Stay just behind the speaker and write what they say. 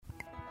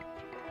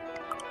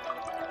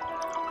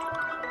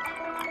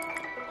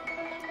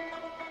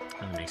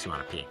It makes you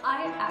want to pee.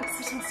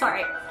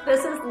 Sorry,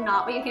 this is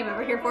not what you came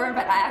over here for,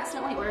 but I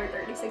accidentally ordered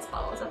 36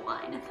 bottles of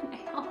wine in the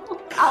mail.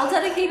 I'll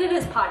dedicate it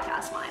as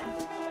podcast wine.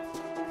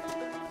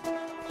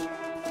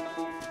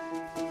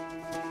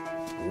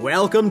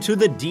 Welcome to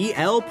the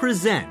DL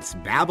Presents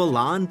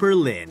Babylon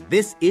Berlin.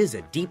 This is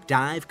a deep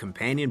dive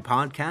companion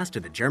podcast to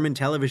the German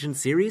television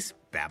series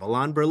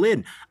Babylon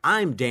Berlin.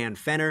 I'm Dan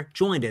Fenner,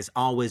 joined as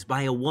always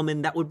by a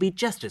woman that would be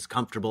just as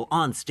comfortable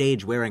on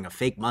stage wearing a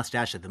fake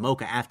mustache at the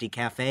Mocha Afti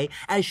Cafe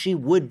as she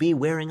would be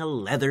wearing a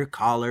leather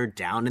collar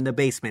down in the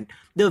basement,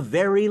 the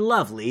very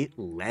lovely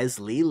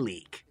Lesley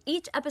Leak.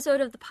 Each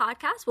episode of the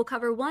podcast will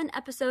cover one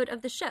episode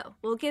of the show.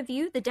 We'll give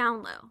you the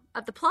down low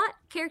of the plot,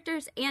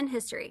 characters, and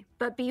history.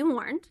 But be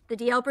warned, the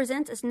DL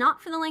Presents is not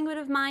for the languid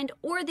of mind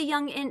or the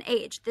young in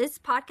age. This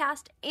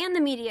podcast and the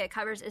media it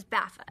covers is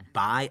BAFTA.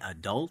 By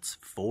adults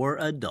for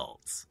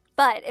adults.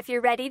 But if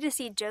you're ready to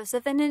see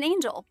Joseph and an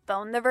angel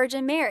bone the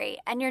Virgin Mary,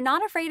 and you're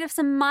not afraid of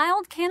some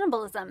mild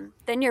cannibalism,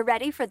 then you're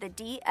ready for the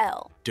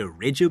DL.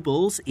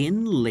 Dirigibles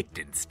in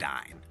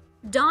Liechtenstein.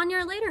 Don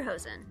your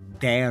lederhosen.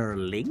 Der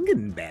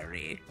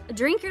Lingonberry.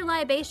 Drink your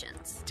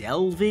libations.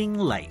 Delving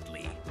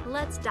lightly.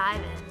 Let's dive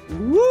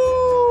in. Woo!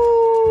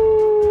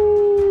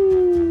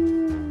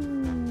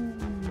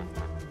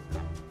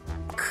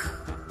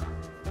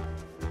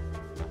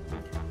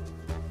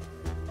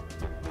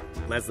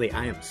 Lesley,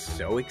 I am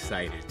so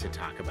excited to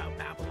talk about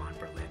Babylon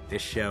Berlin.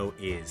 This show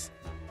is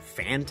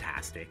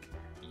fantastic.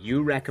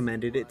 You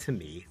recommended it to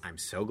me. I'm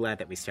so glad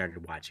that we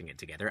started watching it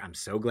together. I'm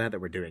so glad that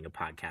we're doing a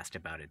podcast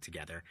about it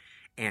together.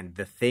 And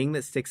the thing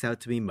that sticks out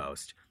to me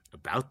most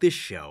about this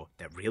show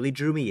that really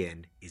drew me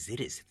in is it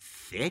is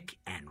thick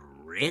and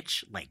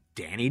rich like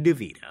Danny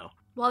DeVito.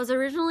 Well, I was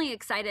originally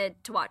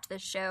excited to watch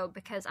this show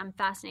because I'm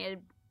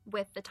fascinated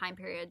with the time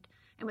period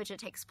in which it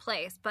takes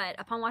place. But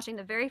upon watching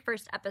the very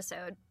first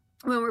episode,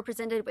 when we're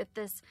presented with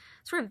this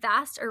sort of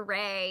vast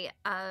array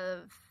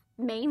of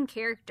main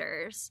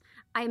characters,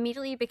 I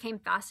immediately became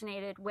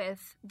fascinated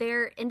with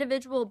their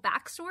individual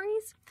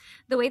backstories,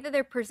 the way that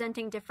they're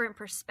presenting different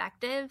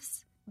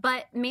perspectives,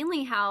 but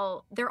mainly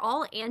how they're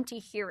all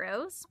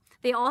anti-heroes.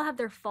 They all have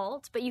their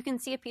faults, but you can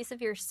see a piece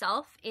of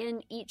yourself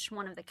in each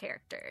one of the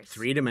characters.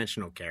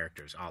 Three-dimensional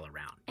characters all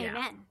around. Amen.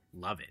 Yeah,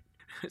 love it.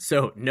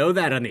 So know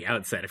that on the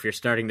outset if you're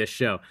starting this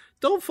show.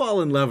 Don't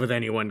fall in love with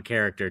any one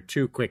character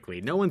too quickly.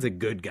 No one's a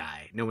good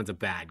guy. No one's a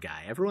bad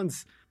guy.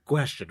 Everyone's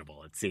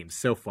questionable, it seems,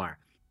 so far.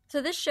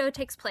 So this show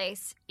takes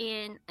place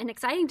in an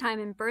exciting time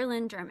in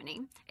Berlin,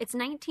 Germany. It's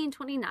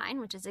 1929,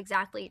 which is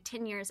exactly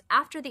 10 years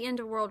after the end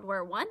of World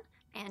War I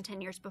and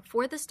 10 years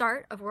before the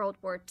start of World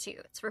War II.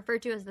 It's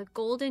referred to as the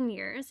Golden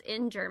Years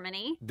in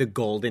Germany. The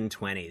Golden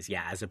 20s,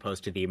 yeah, as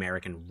opposed to the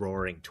American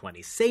Roaring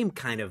 20s. Same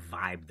kind of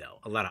vibe, though.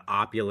 A lot of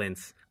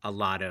opulence, a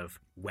lot of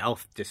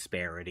wealth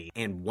disparity.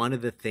 And one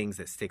of the things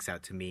that sticks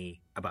out to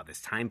me about this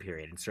time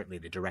period, and certainly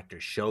the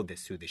directors showed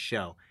this through the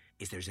show,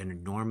 is there's an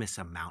enormous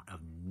amount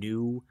of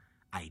new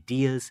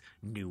ideas,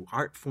 new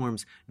art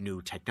forms,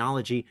 new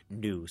technology,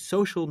 new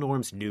social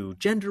norms, new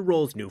gender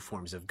roles, new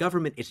forms of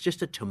government. It's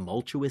just a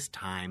tumultuous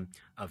time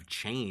of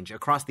change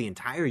across the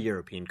entire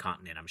European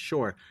continent, I'm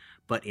sure.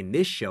 But in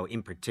this show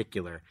in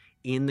particular,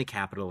 in the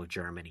capital of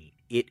Germany,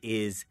 it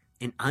is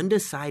an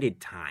undecided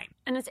time.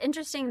 And it's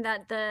interesting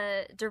that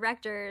the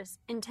directors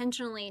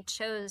intentionally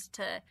chose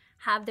to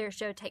have their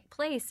show take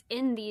place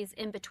in these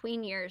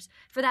in-between years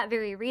for that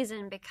very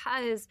reason,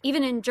 because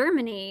even in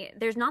Germany,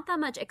 there's not that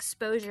much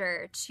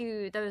exposure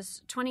to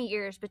those 20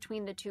 years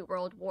between the two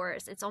world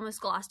wars. It's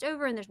almost glossed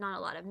over, and there's not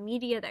a lot of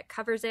media that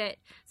covers it.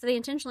 So they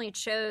intentionally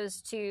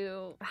chose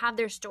to have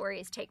their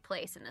stories take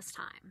place in this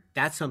time.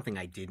 That's something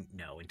I didn't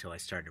know until I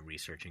started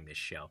researching this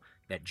show,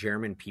 that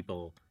German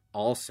people,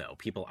 also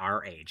people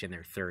our age in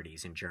their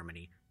 30s in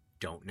Germany,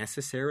 don't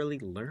necessarily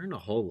learn a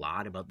whole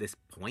lot about this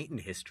point in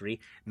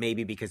history,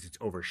 maybe because it's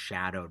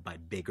overshadowed by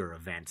bigger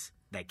events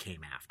that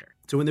came after.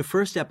 So in the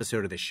first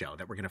episode of the show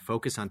that we're going to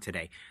focus on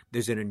today,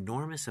 there's an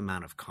enormous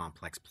amount of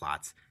complex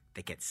plots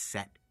that get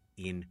set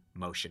in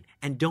motion.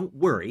 And don't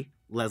worry,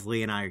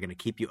 Lesley and I are going to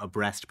keep you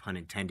abreast, pun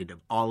intended, of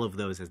all of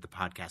those as the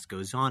podcast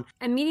goes on.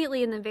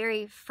 Immediately in the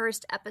very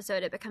first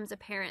episode, it becomes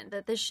apparent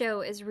that this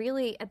show is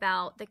really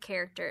about the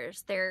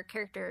characters, their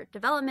character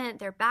development,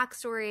 their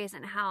backstories,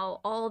 and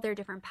how all their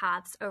different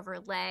paths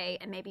overlay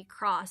and maybe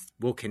cross.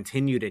 We'll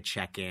continue to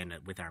check in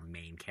with our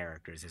main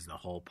characters as the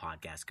whole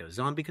podcast goes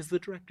on, because the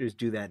directors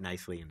do that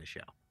nicely in the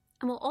show.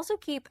 And we'll also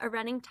keep a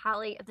running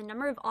tally of the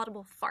number of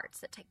audible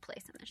farts that take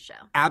place in this show.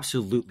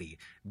 Absolutely.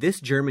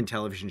 This German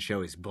television show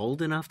is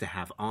bold enough to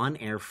have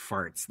on-air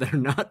farts that are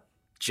not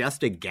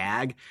just a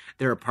gag.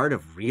 They're a part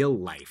of real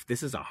life.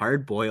 This is a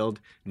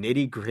hard-boiled,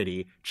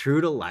 nitty-gritty,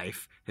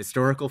 true-to-life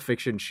historical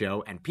fiction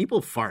show, and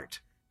people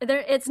fart.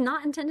 It's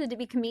not intended to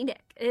be comedic.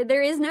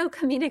 There is no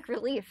comedic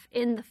relief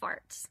in the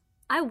farts.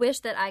 I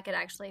wish that I could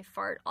actually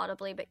fart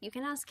audibly, but you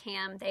can ask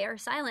Cam. They are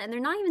silent, and they're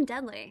not even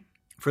deadly.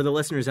 For the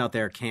listeners out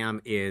there,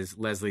 Cam is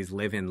Lesley's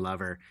live-in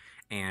lover,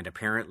 and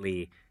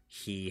apparently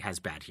he has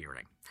bad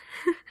hearing.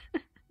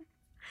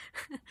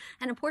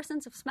 and a poor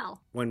sense of smell.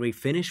 When we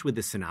finish with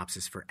the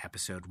synopsis for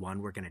episode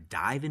 1, we're going to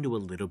dive into a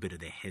little bit of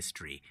the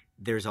history.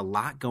 There's a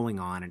lot going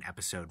on in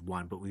episode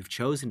 1, but we've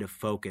chosen to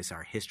focus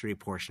our history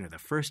portion of the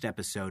first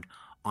episode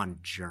on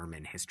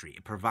German history.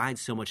 It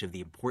provides so much of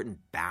the important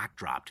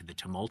backdrop to the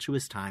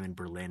tumultuous time in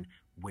Berlin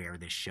where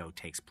this show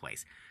takes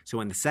place. So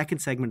in the second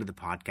segment of the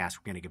podcast,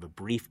 we're going to give a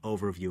brief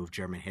overview of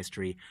German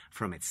history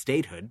from its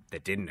statehood,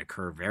 that didn't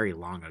occur very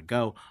long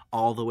ago,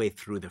 all the way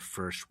through the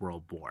First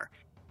World War.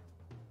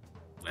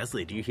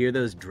 Leslie, do you hear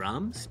those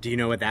drums? Do you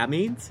know what that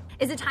means?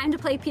 Is it time to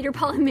play Peter,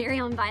 Paul, and Mary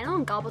on vinyl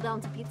and gobble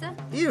down some pizza?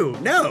 Ew,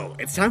 no!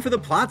 It's time for the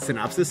plot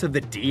synopsis of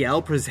the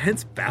DL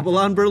Presents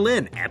Babylon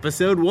Berlin,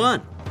 Episode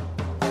 1.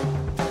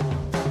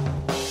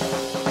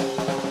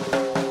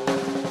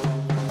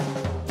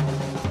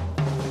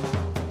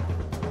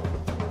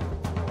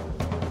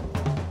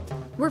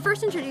 We're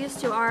first introduced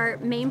to our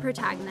main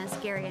protagonists,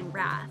 Gary and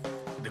Wrath.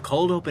 The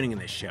cold opening in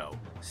the show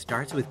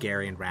starts with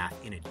Gary and Wrath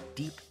in a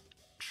deep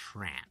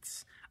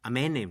trance. A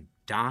man named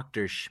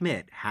Dr.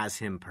 Schmidt has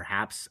him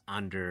perhaps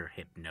under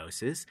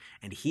hypnosis,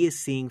 and he is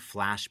seeing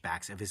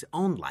flashbacks of his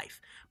own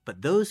life.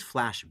 But those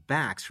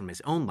flashbacks from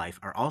his own life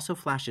are also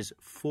flashes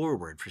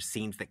forward for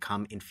scenes that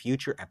come in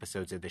future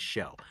episodes of the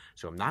show.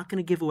 So I'm not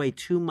going to give away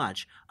too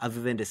much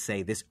other than to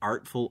say this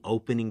artful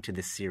opening to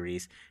the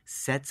series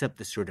sets up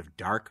the sort of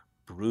dark,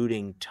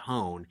 brooding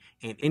tone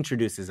and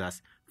introduces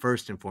us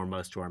first and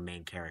foremost to our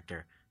main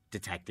character,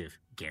 Detective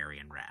Gary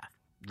and Wrath.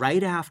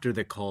 Right after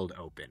the cold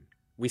open,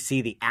 we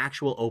see the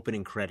actual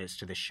opening credits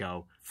to the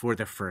show for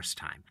the first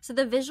time. So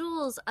the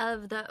visuals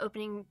of the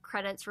opening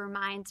credits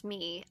reminds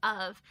me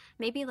of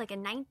maybe like a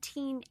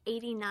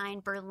 1989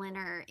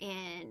 Berliner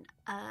in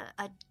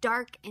a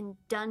dark and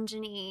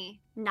dungeony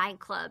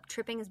nightclub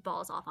tripping his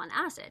balls off on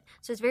acid.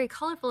 So it's very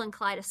colorful and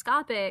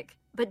kaleidoscopic,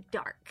 but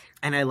dark.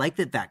 And I like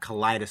that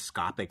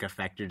kaleidoscopic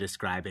effect you're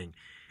describing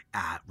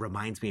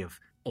reminds me of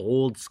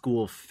old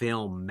school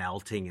film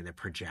melting in the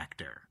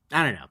projector.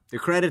 I don't know. The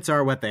credits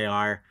are what they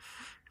are.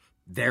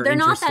 They're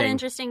not that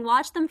interesting.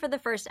 Watch them for the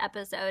first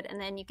episode, and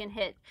then you can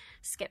hit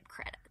skip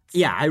credits.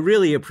 Yeah, I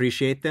really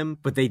appreciate them,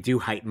 but they do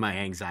heighten my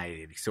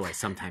anxiety, so I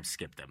sometimes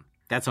skip them.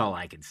 That's all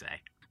I can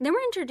say. Then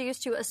we're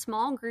introduced to a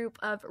small group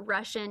of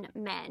Russian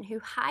men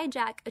who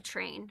hijack a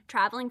train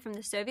traveling from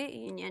the Soviet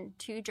Union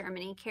to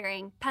Germany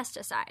carrying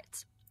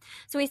pesticides.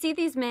 So we see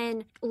these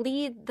men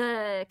lead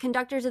the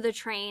conductors of the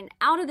train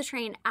out of the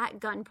train at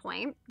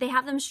gunpoint. They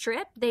have them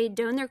stripped, they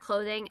don their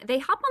clothing, they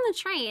hop on the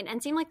train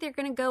and seem like they're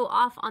going to go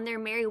off on their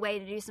merry way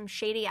to do some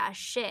shady-ass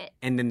shit.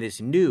 And then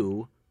this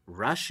new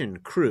Russian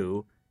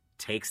crew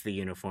takes the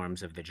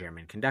uniforms of the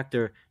German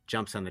conductor,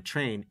 jumps on the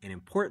train, and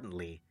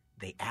importantly,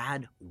 they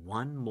add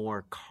one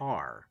more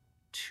car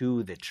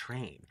to the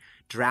train.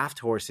 Draft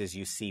horses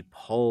you see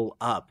pull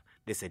up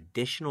this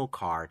additional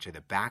car to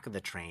the back of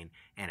the train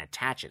and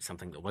attach it,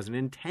 something that wasn't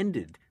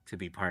intended to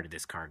be part of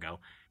this cargo.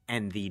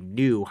 And the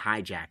new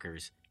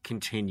hijackers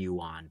continue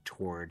on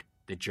toward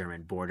the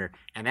German border.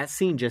 And that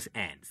scene just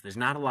ends. There's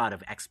not a lot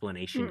of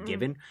explanation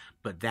given,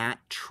 but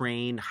that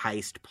train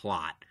heist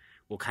plot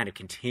will kind of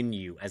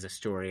continue as a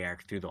story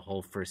arc through the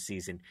whole first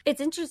season. It's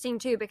interesting,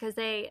 too, because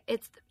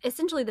it's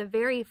essentially the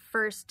very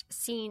first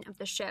scene of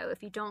the show,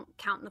 if you don't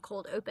count the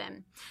cold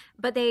open.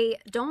 But they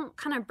don't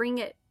kind of bring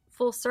it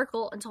full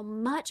circle until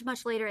much,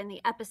 much later in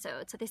the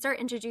episode. So they start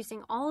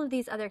introducing all of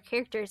these other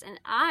characters. And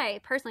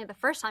I, personally, the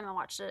first time I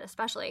watched it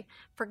especially,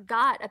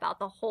 forgot about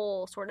the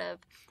whole sort of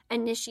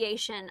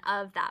initiation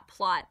of that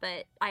plot.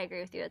 But I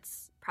agree with you.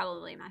 It's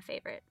probably my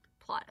favorite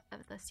plot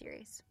of the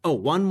series. Oh,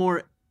 one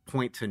more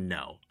point to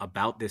know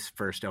about this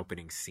first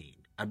opening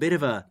scene. A bit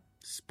of a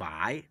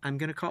spy, I'm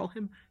going to call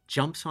him,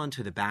 jumps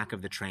onto the back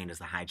of the train as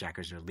the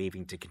hijackers are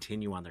leaving to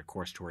continue on their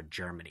course toward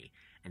Germany.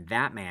 And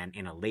that man,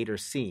 in a later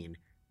scene,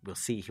 we'll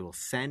see he will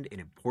send an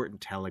important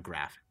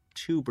telegraph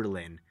to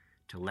Berlin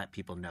to let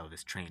people know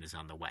this train is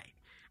on the way.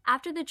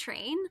 After the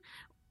train,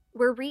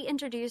 we're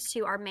reintroduced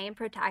to our main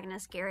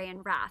protagonist, Gary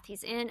and Wrath.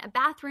 He's in a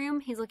bathroom.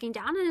 He's looking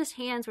down at his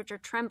hands, which are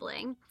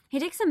trembling. He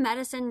takes some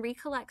medicine,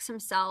 recollects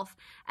himself,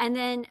 and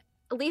then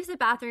leaves the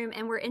bathroom,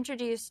 and we're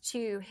introduced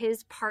to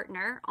his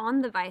partner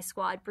on the Vice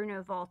Squad,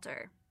 Bruno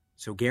Walter.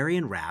 So Gary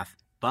and Wrath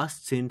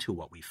busts into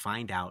what we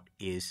find out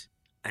is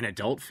an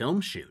adult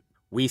film shoot.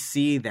 We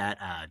see that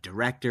a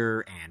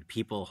director and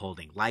people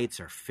holding lights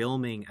are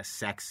filming a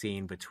sex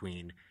scene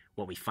between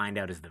what we find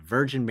out is the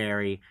Virgin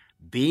Mary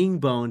being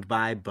boned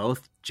by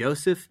both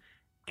Joseph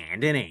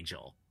and an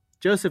angel.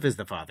 Joseph is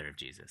the father of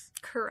Jesus.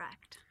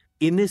 Correct.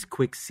 In this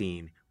quick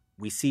scene,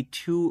 we see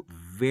two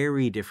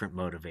very different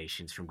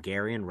motivations from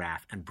Gary and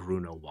Wrath and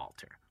Bruno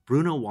Walter.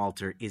 Bruno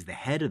Walter is the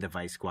head of the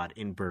Vice Squad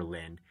in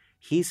Berlin.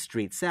 He's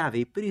street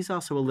savvy, but he's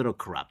also a little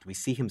corrupt. We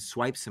see him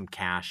swipe some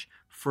cash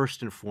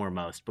first and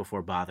foremost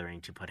before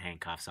bothering to put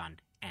handcuffs on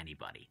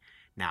anybody.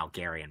 Now,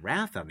 Gary and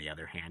Wrath, on the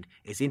other hand,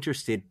 is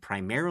interested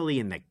primarily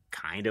in the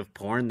kind of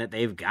porn that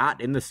they've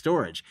got in the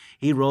storage.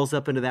 He rolls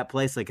up into that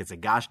place like it's a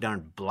gosh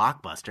darn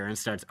Blockbuster and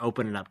starts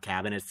opening up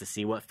cabinets to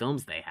see what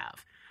films they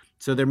have.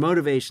 So their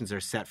motivations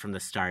are set from the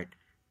start,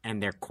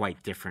 and they're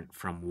quite different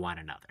from one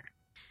another.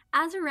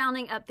 As they're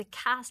rounding up the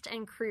cast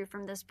and crew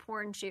from this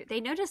porn shoot,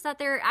 they notice that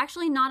they're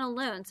actually not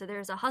alone. So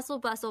there's a hustle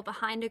bustle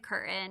behind a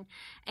curtain,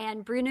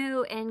 and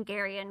Bruno and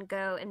Garion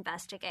go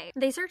investigate.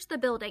 They search the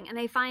building and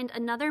they find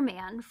another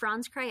man,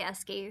 Franz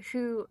Krajewski,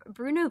 who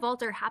Bruno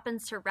Walter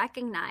happens to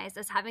recognize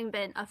as having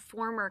been a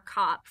former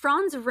cop.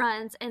 Franz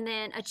runs and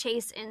then a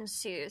chase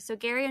ensues. So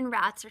Gary and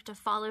Rath are to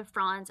follow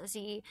Franz as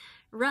he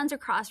runs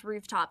across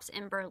rooftops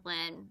in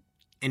Berlin.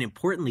 And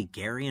importantly,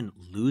 Garion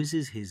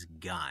loses his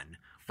gun.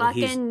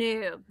 Fucking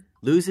noob.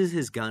 Loses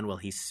his gun while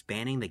he's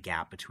spanning the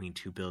gap between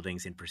two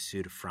buildings in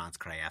pursuit of Franz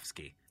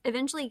Krajewski.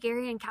 Eventually,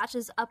 Garion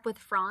catches up with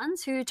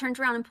Franz, who turns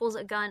around and pulls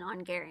a gun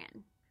on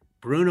Garion.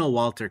 Bruno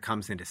Walter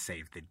comes in to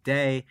save the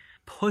day,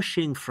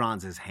 pushing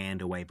Franz's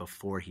hand away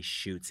before he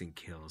shoots and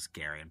kills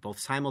Garion, both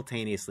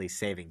simultaneously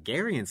saving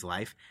Garion's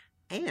life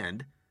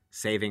and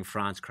saving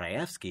Franz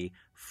Krajewski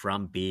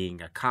from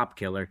being a cop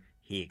killer.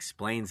 He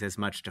explains as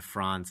much to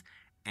Franz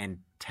and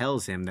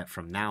tells him that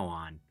from now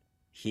on,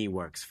 he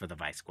works for the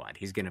Vice Squad.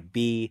 He's going to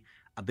be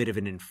a bit of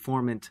an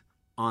informant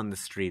on the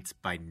streets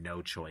by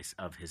no choice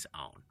of his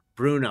own.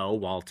 Bruno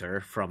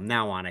Walter, from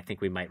now on, I think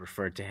we might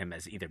refer to him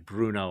as either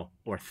Bruno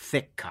or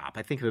Thick Cop.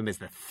 I think of him as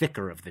the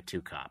thicker of the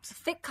two cops.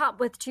 Thick Cop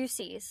with 2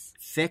 C's.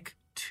 Thick,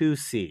 2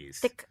 C's.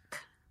 Thick.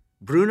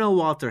 Bruno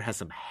Walter has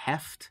some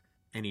heft,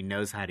 and he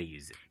knows how to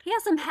use it. He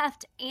has some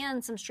heft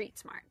and some street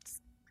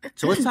smarts.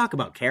 So let's talk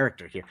about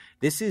character here.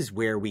 This is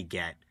where we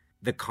get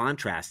the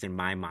contrast, in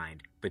my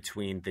mind,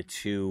 between the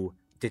two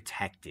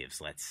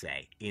detectives, let's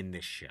say, in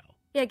this show.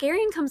 Yeah,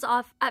 Garion comes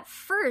off at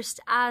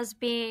first as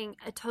being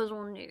a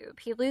total noob.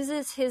 He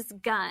loses his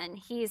gun.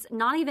 He's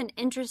not even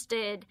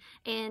interested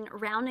in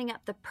rounding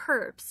up the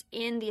perps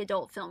in the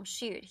adult film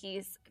shoot.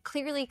 He's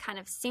clearly kind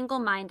of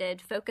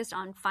single-minded, focused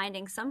on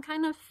finding some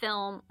kind of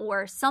film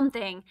or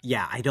something.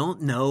 Yeah, I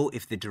don't know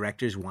if the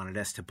directors wanted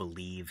us to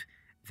believe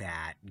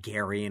that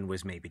Garion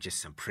was maybe just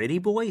some pretty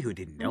boy who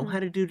didn't know how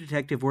to do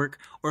detective work,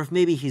 or if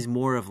maybe he's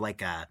more of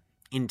like a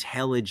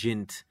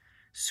intelligent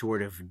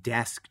sort of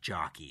desk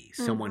jockey,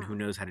 someone who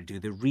knows how to do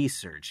the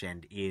research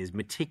and is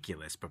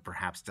meticulous, but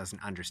perhaps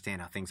doesn't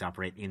understand how things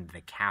operate in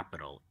the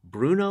capital.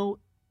 Bruno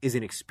is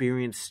an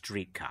experienced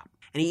street cop,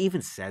 and he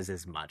even says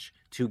as much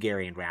to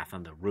Gary and Rath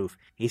on the roof.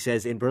 He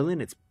says, in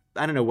Berlin,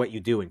 I don't know what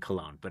you do in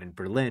Cologne, but in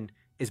Berlin,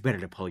 it's better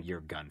to pull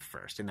your gun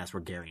first. And that's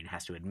where Garion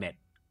has to admit,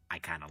 I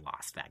kind of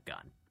lost that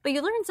gun. But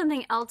you learn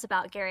something else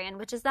about Garion,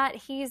 which is that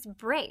he's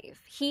brave.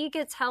 He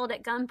gets held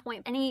at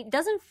gunpoint and he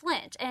doesn't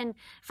flinch. And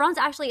Franz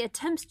actually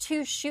attempts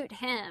to shoot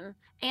him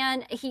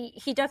and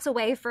he ducks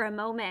away for a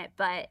moment.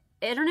 But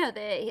I don't know,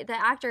 the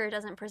actor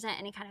doesn't present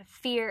any kind of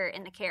fear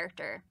in the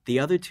character. The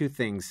other two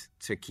things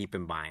to keep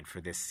in mind for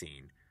this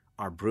scene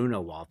are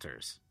Bruno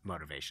Walter's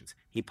motivations.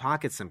 He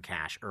pockets some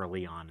cash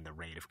early on in the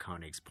raid of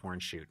Koenig's porn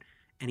shoot.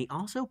 And he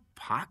also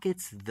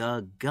pockets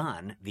the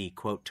gun, the,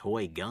 quote,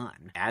 toy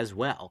gun, as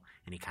well.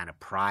 And he kind of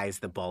pries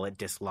the bullet,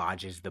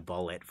 dislodges the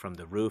bullet from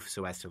the roof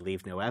so as to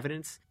leave no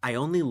evidence. I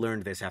only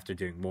learned this after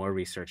doing more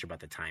research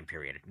about the time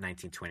period,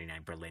 1929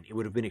 Berlin. It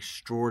would have been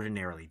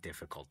extraordinarily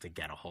difficult to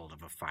get a hold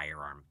of a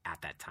firearm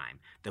at that time.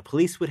 The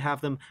police would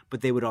have them, but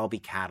they would all be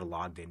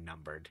cataloged and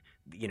numbered.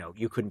 You know,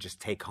 you couldn't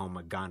just take home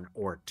a gun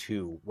or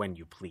two when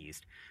you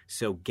pleased.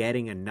 So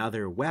getting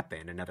another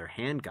weapon, another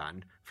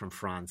handgun from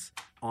Franz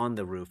on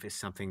the roof is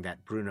something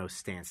that Bruno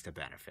stands to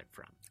benefit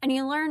from. And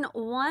you learn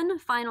one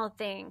final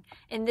thing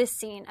in this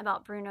scene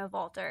about Bruno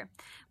Walter,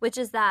 which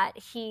is that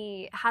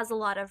he has a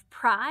lot of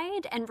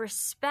pride and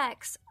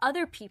respects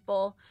other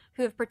people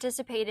who have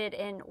participated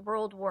in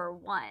World War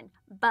I,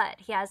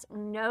 but he has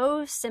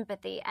no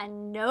sympathy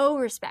and no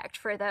respect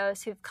for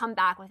those who've come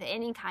back with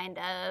any kind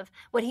of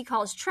what he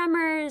calls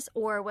tremors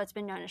or what's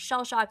been known as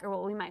shell shock or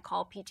what we might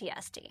call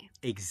PTSD.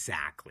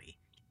 Exactly.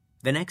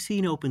 The next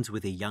scene opens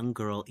with a young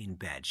girl in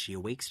bed. She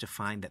awakes to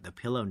find that the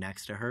pillow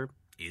next to her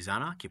is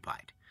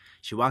unoccupied.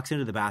 She walks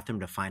into the bathroom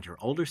to find her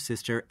older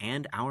sister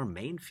and our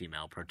main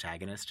female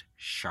protagonist,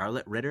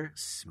 Charlotte Ritter,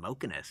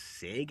 smoking a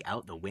cig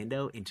out the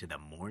window into the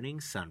morning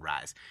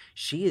sunrise.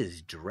 She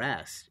is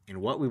dressed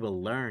in what we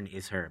will learn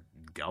is her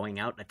going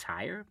out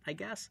attire, I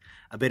guess.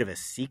 A bit of a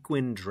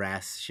sequin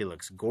dress. She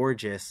looks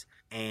gorgeous.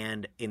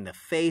 And in the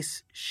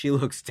face, she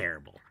looks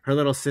terrible. Her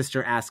little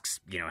sister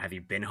asks, have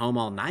you been home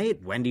all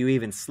night? When do you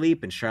even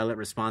sleep? And Charlotte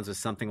responds with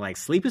something like,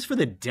 sleep is for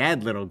the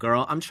dead, little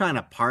girl. I'm trying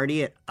to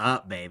party it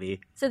up,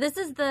 baby. So this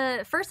is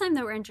the first time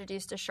that we're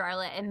introduced to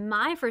Charlotte. And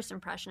my first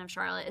impression of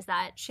Charlotte is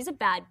that she's a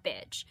bad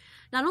bitch.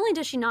 Not only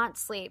does she not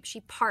sleep, she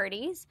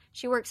parties.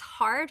 She works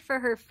hard for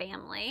her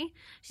family.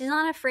 She's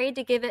not afraid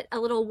to give it a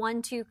little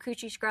 1-2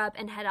 coochie scrub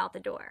and head out the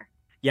door.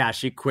 Yeah,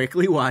 she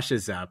quickly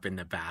washes up in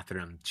the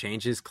bathroom,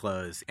 changes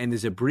clothes, and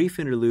there's a brief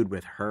interlude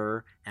with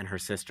her and her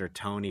sister,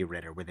 Tony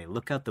Ritter, where they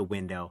look out the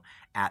window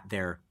at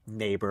their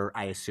neighbor.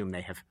 I assume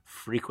they have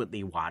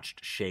frequently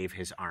watched shave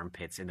his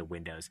armpits in the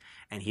windows,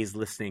 and he's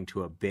listening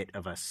to a bit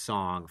of a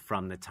song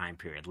from the time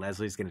period.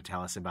 Leslie's going to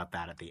tell us about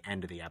that at the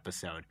end of the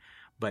episode,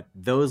 but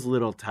those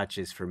little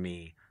touches for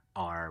me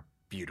are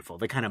beautiful.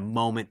 The kind of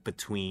moment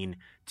between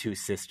two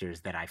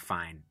sisters that I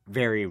find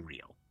very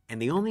real.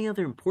 And the only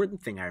other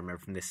important thing I remember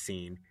from this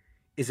scene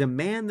is a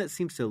man that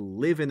seems to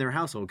live in their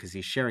household because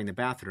he's sharing the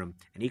bathroom,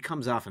 and he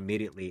comes off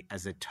immediately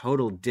as a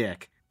total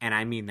dick, and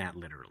I mean that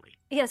literally.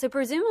 Yeah, so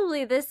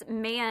presumably this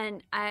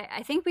man,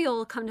 I think we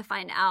will come to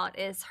find out,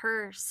 is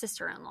her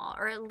sister-in-law,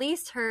 or at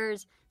least her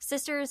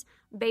sister's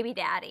baby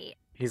daddy.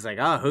 He's like,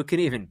 oh, who can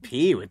even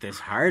pee with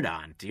this hard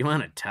on? Do you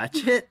want to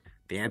touch it?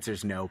 The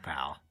answer's no,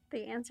 pal.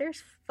 The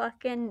answer's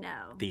fucking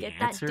no. The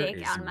Get answer that dick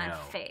is out of no. my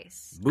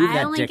face. Move I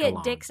that only dick get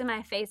along. dicks in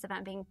my face if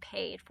I'm being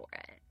paid for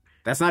it.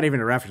 That's not even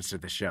a reference to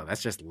the show.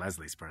 That's just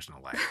Leslie's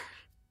personal life.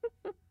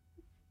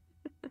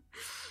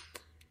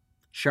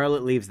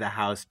 Charlotte leaves the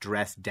house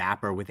dressed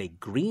dapper with a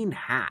green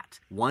hat,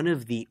 one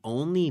of the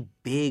only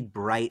big,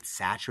 bright,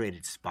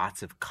 saturated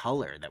spots of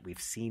color that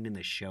we've seen in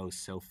the show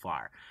so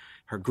far.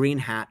 Her green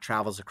hat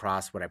travels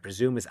across what I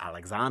presume is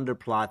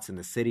Alexanderplatz in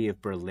the city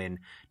of Berlin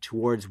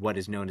towards what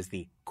is known as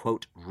the,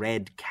 quote,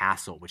 Red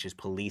Castle, which is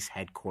police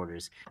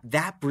headquarters.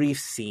 That brief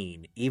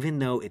scene, even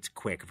though it's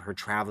quick, of her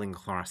traveling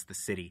across the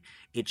city,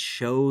 it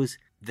shows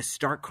the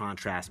stark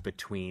contrast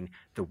between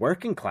the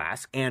working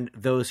class and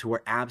those who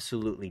are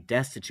absolutely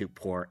destitute,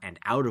 poor, and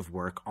out of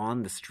work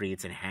on the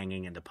streets and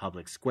hanging in the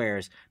public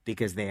squares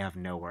because they have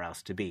nowhere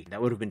else to be.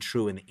 That would have been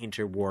true in the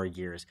interwar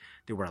years.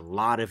 There were a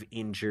lot of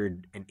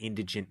injured and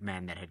indigent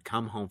men that had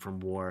come home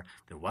from war.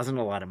 There wasn't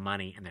a lot of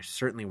money, and there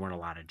certainly weren't a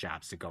lot of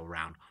jobs to go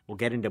around. We'll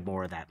get into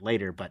more of that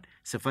later, but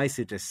suffice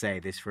it to say,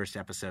 this first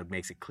episode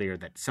makes it clear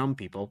that some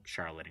people,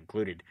 Charlotte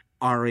included,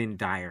 are in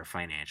dire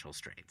financial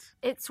straits.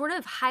 It sort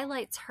of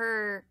highlights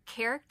her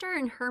character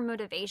and her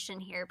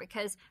motivation here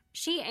because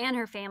she and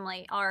her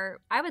family are,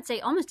 I would say,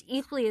 almost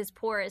equally as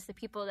poor as the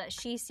people that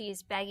she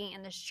sees begging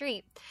in the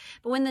street.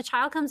 But when the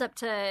child comes up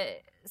to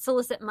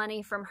solicit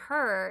money from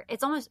her,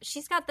 it's almost,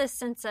 she's got this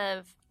sense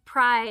of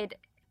pride.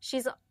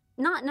 She's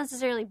not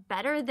necessarily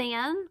better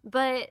than,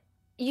 but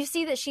you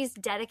see that she's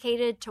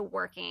dedicated to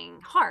working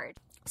hard.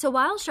 So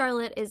while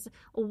Charlotte is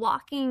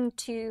walking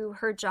to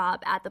her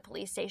job at the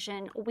police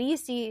station, we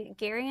see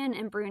Garion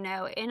and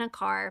Bruno in a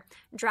car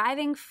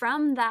driving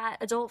from that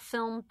adult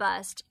film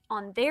bust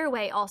on their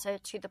way also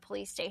to the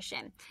police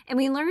station. And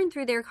we learn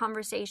through their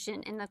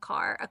conversation in the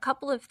car a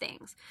couple of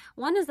things.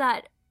 One is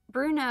that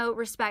Bruno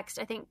respects,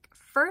 I think,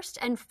 first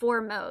and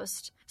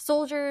foremost,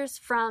 soldiers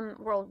from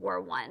World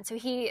War I. So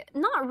he,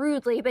 not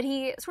rudely, but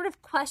he sort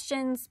of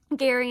questions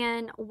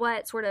Garion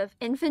what sort of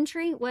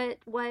infantry, what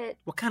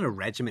kind of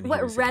regiment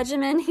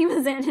he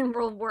was in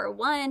World War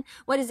I,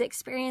 what his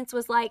experience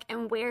was like,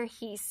 and where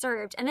he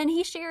served. And then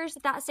he shares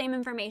that same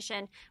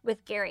information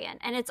with Garion.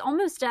 And it's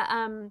almost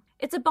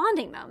it's a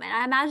bonding moment.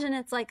 I imagine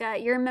it's like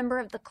you're a member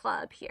of the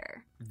club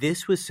here.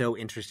 This was so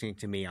interesting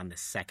to me on the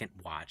second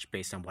watch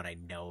based on what I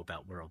know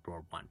about World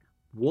War I.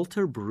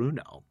 Walter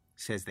Bruno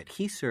says that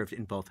he served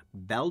in both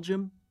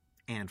Belgium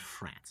and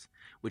France,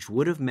 which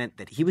would have meant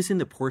that he was in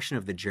the portion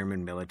of the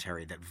German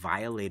military that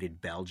violated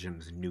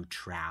Belgium's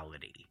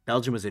neutrality.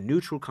 Belgium was a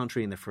neutral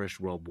country in the First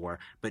World War,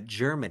 but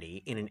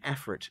Germany, in an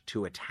effort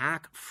to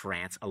attack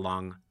France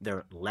along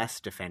their less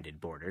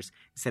defended borders,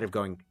 instead of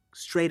going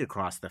straight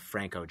across the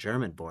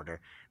Franco-German border,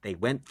 they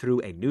went through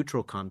a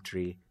neutral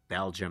country,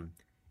 Belgium,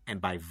 and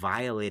by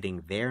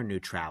violating their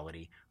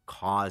neutrality,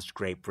 caused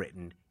Great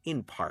Britain,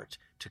 in part,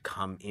 to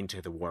come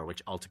into the war,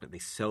 which ultimately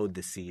sowed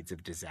the seeds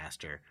of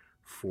disaster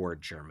for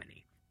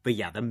Germany. But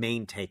yeah, the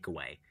main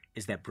takeaway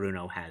is that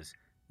Bruno has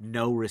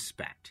no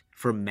respect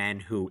for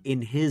men who,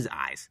 in his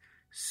eyes,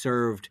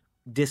 served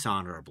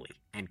dishonorably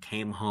and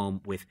came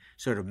home with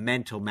sort of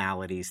mental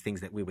maladies,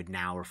 things that we would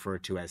now refer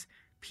to as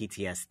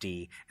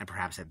PTSD, and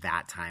perhaps at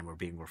that time were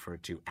being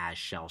referred to as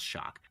shell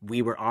shock.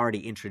 We were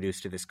already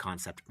introduced to this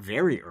concept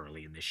very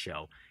early in the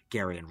show.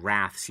 Garion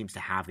Rath seems to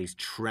have these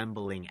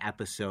trembling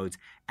episodes,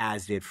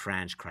 as did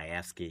Franz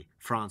Krajewski,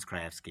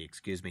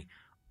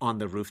 on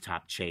the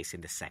rooftop chase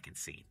in the second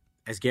scene.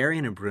 As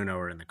Garion and Bruno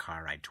are in the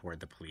car ride toward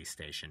the police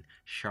station,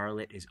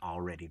 Charlotte is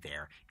already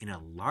there in a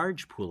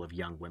large pool of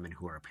young women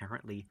who are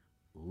apparently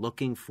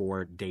looking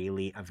for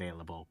daily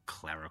available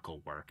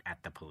clerical work at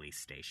the police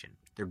station.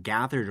 They're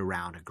gathered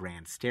around a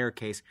grand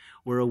staircase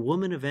where a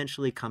woman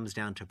eventually comes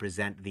down to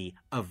present the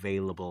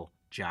available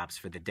jobs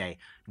for the day.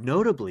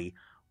 Notably,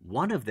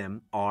 one of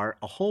them are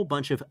a whole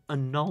bunch of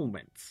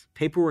annulments,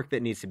 paperwork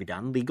that needs to be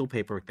done, legal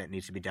paperwork that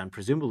needs to be done,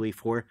 presumably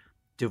for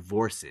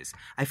divorces.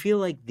 I feel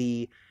like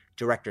the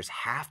directors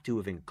have to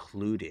have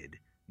included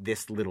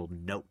this little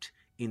note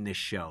in this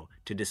show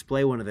to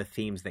display one of the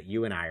themes that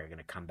you and I are going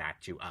to come back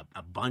to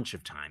a bunch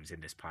of times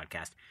in this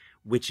podcast,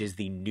 which is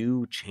the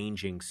new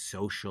changing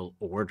social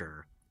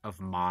order of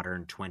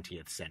modern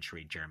 20th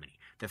century Germany.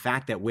 The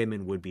fact that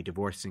women would be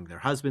divorcing their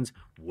husbands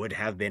would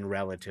have been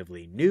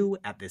relatively new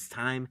at this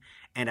time,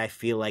 and I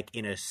feel like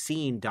in a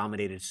scene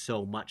dominated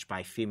so much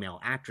by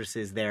female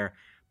actresses there,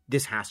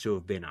 this has to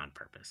have been on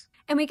purpose.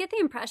 And we get the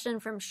impression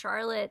from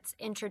Charlotte's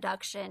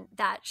introduction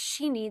that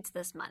she needs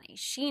this money.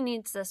 She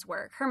needs this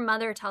work. Her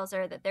mother tells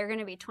her that they're going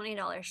to be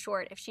 $20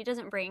 short if she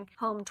doesn't bring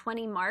home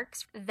 20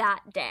 marks that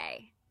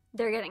day.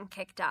 They're getting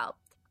kicked out.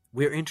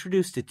 We're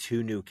introduced to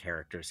two new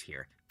characters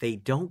here. They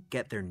don't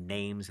get their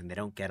names and they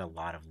don't get a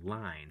lot of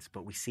lines,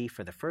 but we see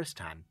for the first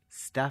time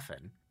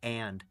Stefan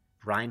and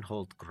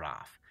Reinhold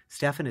Graf.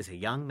 Stefan is a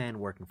young man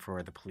working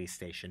for the police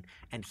station,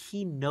 and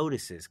he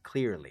notices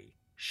clearly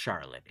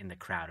Charlotte in the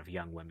crowd of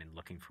young women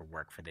looking for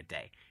work for the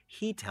day.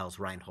 He tells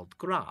Reinhold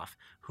Graf,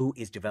 who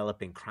is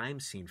developing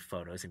crime scene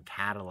photos and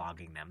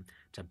cataloging them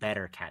to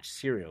better catch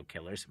serial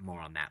killers,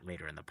 more on that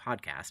later in the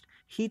podcast,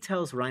 he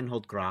tells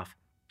Reinhold Graf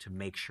to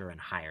make sure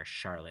and hire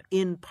Charlotte,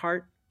 in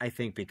part, I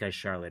think, because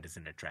Charlotte is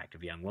an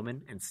attractive young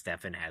woman and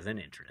Stefan has an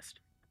interest.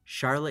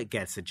 Charlotte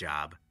gets a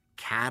job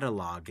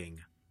cataloging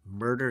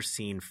murder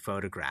scene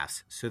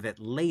photographs so that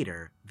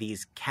later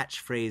these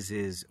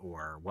catchphrases,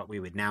 or what we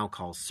would now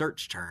call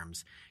search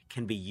terms,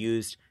 can be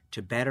used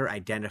to better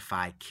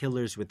identify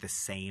killers with the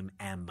same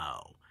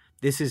MO.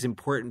 This is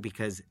important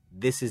because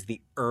this is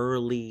the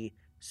early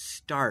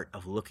start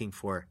of looking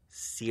for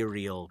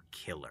serial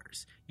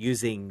killers,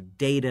 using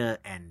data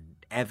and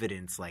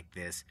evidence like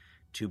this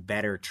to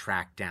better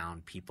track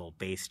down people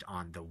based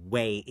on the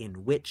way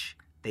in which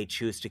they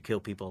choose to kill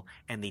people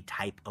and the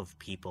type of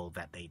people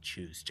that they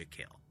choose to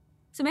kill.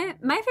 So my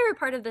favorite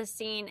part of this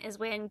scene is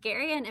when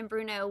Garion and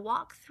Bruno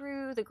walk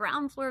through the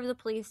ground floor of the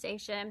police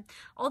station.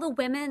 All the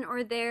women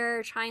are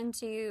there trying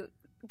to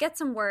get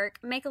some work,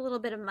 make a little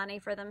bit of money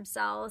for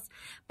themselves.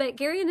 But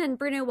Garion and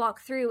Bruno walk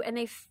through and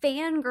they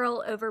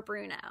fangirl over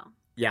Bruno.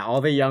 Yeah,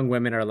 all the young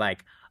women are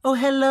like, "Oh,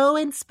 hello,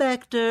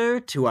 Inspector,"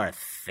 to our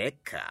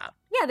thick cop.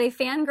 Yeah, they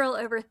fangirl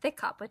over thick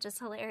cop, which is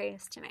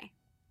hilarious to me.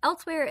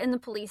 Elsewhere in the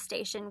police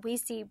station, we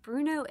see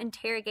Bruno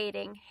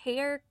interrogating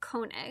Herr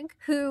Koenig,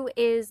 who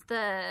is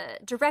the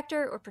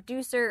director or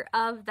producer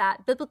of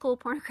that biblical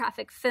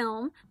pornographic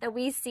film that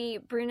we see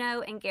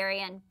Bruno and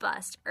Garion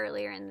bust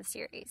earlier in the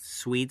series.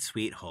 Sweet,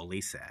 sweet,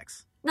 holy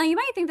sex. Now, you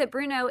might think that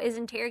Bruno is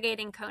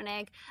interrogating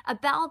Koenig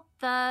about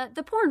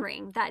the porn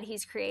ring that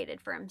he's created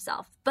for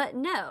himself. But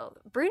no,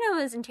 Bruno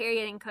is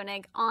interrogating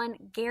Koenig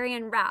on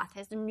Garion Rath,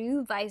 his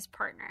new vice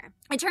partner.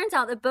 It turns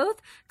out that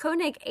both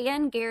Koenig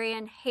and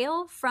Garion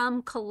hail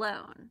from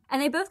Cologne, and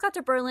they both got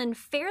to Berlin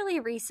fairly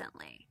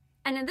recently.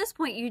 And at this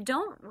point, you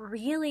don't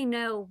really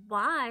know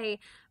why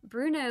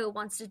Bruno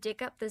wants to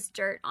dig up this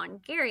dirt on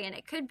Garion.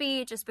 It could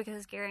be just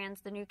because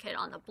Garion's the new kid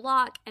on the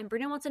block and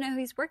Bruno wants to know who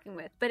he's working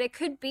with. But it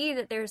could be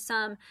that there's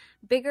some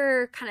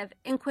bigger kind of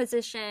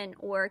inquisition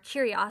or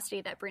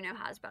curiosity that Bruno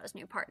has about his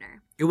new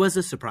partner. It was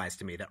a surprise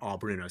to me that all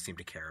Bruno seemed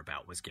to care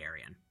about was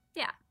Garion.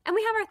 Yeah, and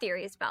we have our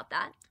theories about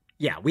that.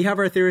 Yeah, we have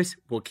our theories.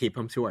 We'll keep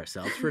them to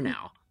ourselves for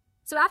now.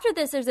 So after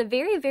this, there's a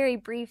very, very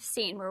brief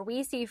scene where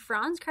we see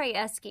Franz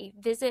Krajewski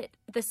visit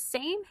the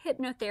same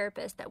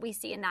hypnotherapist that we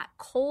see in that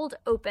cold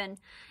open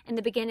in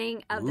the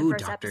beginning of the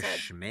first Dr. episode.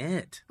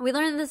 Schmidt. We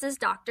learn this is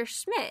Dr.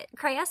 Schmidt.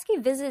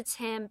 Krajewski visits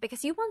him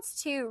because he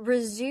wants to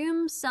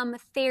resume some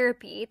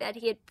therapy that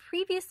he had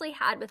previously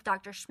had with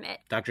Dr. Schmidt.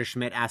 Dr.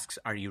 Schmidt asks,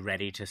 "Are you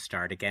ready to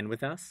start again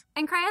with us?"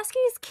 And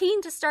Krajewski is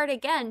keen to start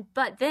again,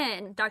 but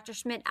then Dr.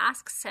 Schmidt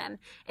asks him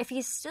if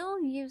he's still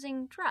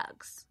using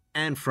drugs.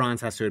 And Franz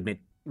has to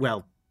admit,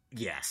 well,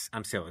 yes,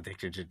 I'm still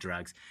addicted to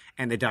drugs.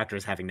 And the doctor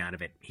is having none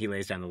of it. He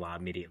lays down the law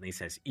immediately and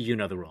says, "You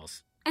know the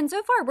rules." And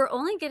so far, we're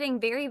only getting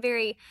very,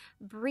 very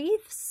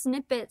brief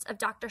snippets of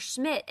Dr.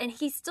 Schmidt, and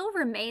he still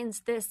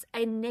remains this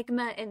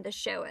enigma in the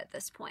show at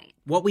this point.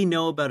 What we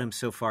know about him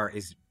so far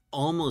is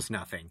almost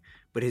nothing,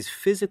 but his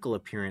physical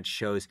appearance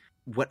shows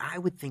what I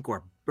would think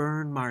were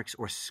burn marks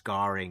or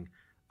scarring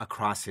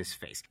across his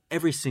face.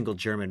 Every single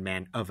German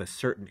man of a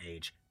certain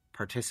age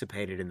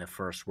participated in the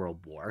First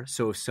World War,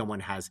 so if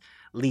someone has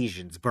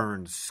lesions,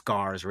 burns,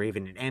 scars, or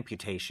even an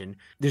amputation,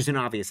 there's an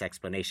obvious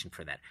explanation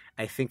for that.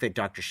 I think that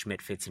Dr.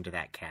 Schmidt fits into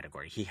that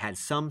category. He had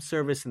some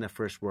service in the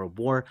First World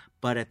War,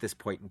 but at this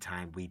point in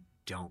time, we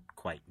don't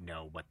quite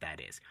know what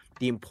that is.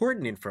 The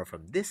important info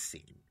from this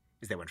scene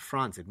is that when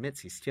Franz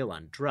admits he's still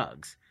on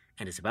drugs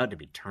and is about to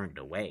be turned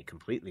away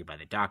completely by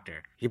the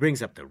doctor, he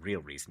brings up the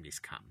real reason he's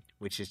come,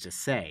 which is to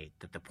say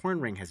that the porn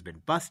ring has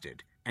been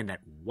busted and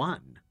that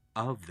one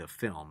of the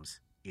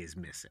films is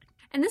missing.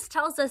 And this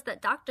tells us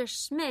that Dr.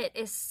 Schmidt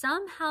is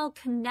somehow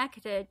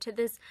connected to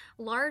this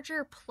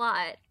larger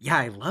plot. Yeah,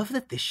 I love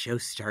that this show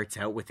starts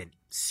out with a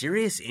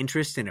serious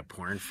interest in a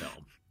porn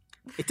film.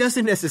 It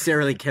doesn't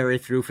necessarily carry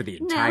through for the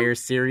entire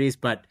series,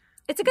 but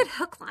it's a good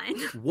hook line.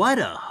 What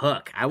a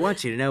hook. I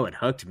want you to know it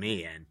hooked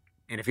me in.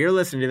 And if you're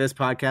listening to this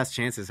podcast,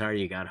 chances are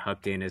you got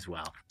hooked in as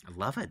well. I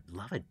love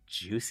a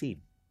juicy,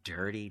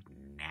 dirty,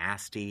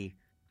 nasty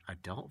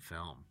adult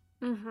film.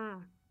 Mm-hmm.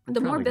 The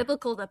more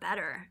biblical, the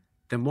better.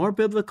 The more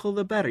biblical,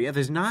 the better. Yeah,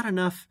 there's not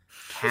enough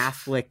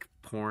Catholic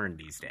porn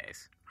these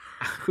days.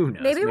 Who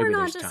knows? Maybe we're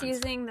not just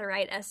using the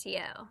right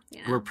SEO.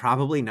 You know? We're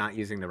probably not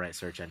using the right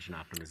search engine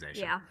optimization.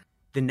 Yeah.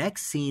 The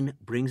next scene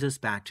brings us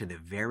back to the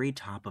very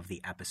top of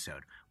the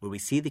episode, where we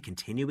see the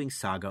continuing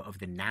saga of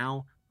the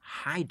now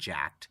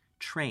hijacked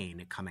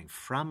train coming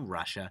from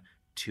Russia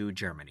to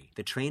Germany.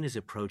 The train is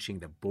approaching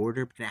the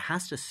border, and it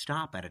has to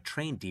stop at a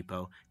train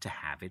depot to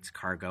have its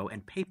cargo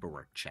and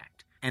paperwork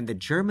checked. And the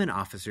German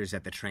officers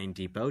at the train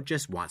depot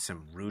just want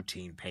some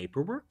routine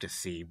paperwork to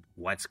see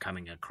what's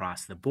coming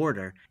across the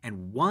border.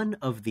 And one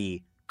of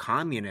the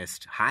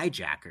communist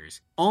hijackers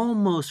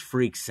almost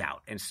freaks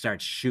out and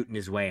starts shooting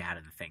his way out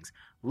of the things.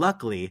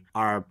 Luckily,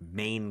 our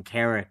main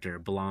character,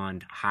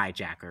 blonde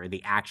hijacker,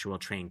 the actual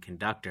train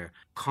conductor,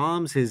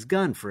 calms his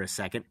gun for a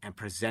second and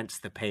presents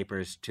the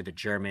papers to the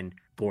German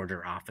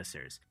border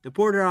officers. The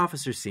border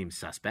officers seem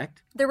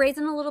suspect. They're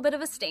raising a little bit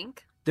of a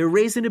stink. They're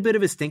raising a bit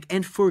of a stink,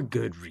 and for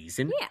good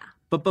reason. Yeah.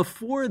 But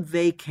before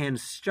they can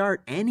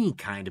start any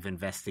kind of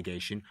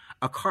investigation,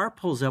 a car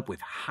pulls up with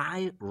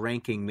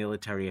high-ranking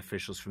military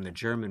officials from the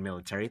German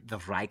military, the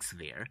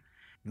Reichswehr.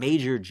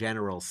 Major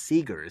General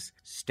Siegers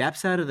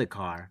steps out of the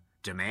car,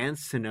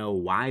 demands to know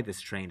why this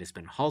train has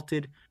been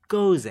halted,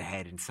 goes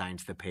ahead and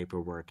signs the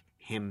paperwork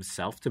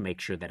himself to make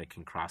sure that it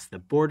can cross the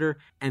border,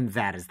 and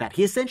that is that.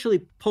 He essentially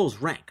pulls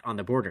rank on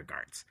the border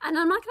guards. And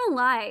I'm not gonna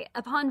lie,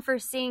 upon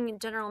first seeing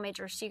General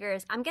Major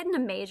Seegers, I'm getting a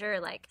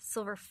major,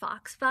 Silver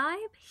Fox vibe.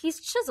 He's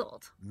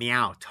chiseled.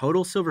 Meow.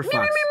 Total Silver Fox.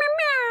 Meow, meow, meow,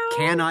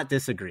 meow. Cannot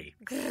disagree.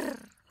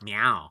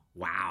 Meow.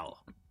 Wow.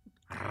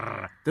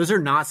 Those are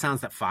not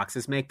sounds that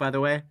foxes make, by the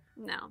way.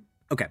 No.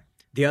 Okay.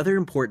 The other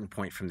important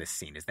point from this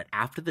scene is that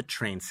after the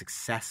train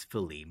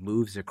successfully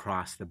moves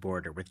across the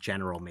border with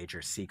General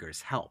Major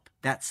Seeger's help,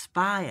 that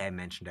spy I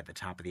mentioned at the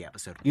top of the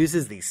episode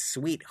uses these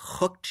sweet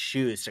hooked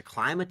shoes to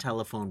climb a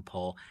telephone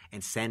pole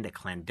and send a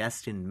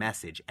clandestine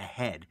message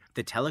ahead.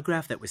 The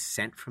telegraph that was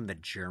sent from the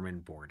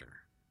German border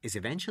is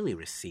eventually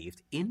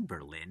received in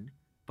Berlin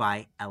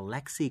by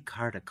Alexei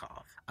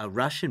Kardakov, a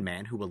Russian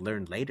man who we'll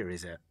learn later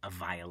is a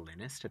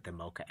violinist at the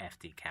Mocha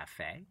FD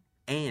Cafe,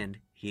 and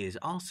he is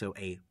also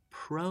a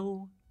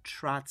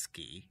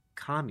pro-Trotsky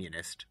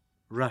communist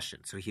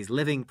Russian. So he's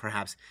living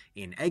perhaps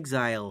in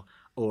exile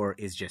or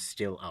is just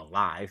still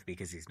alive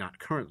because he's not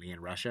currently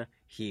in Russia.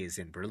 He is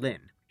in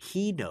Berlin.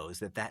 He knows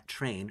that that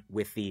train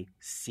with the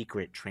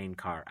secret train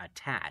car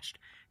attached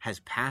has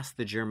passed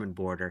the German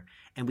border,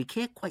 and we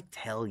can't quite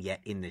tell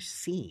yet in the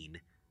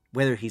scene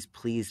whether he's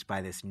pleased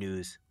by this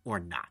news or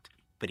not.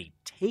 But he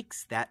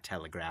takes that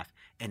telegraph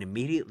and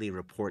immediately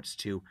reports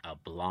to a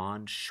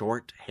blonde,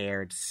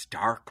 short-haired,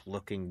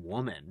 stark-looking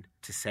woman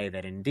to say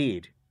that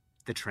indeed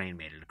the train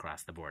made it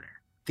across the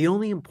border. The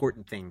only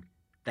important thing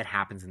that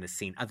happens in the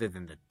scene, other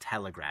than the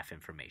telegraph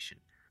information,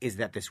 is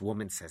that this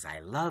woman says, "I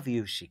love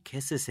you." She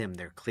kisses him.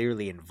 They're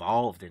clearly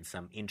involved in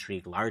some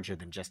intrigue larger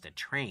than just a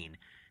train.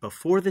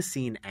 Before the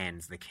scene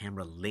ends, the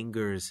camera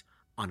lingers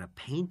on a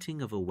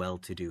painting of a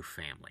well-to-do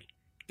family.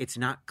 It's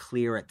not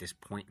clear at this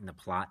point in the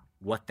plot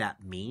what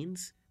that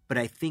means, but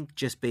I think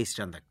just based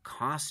on the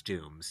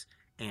costumes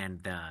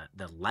and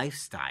the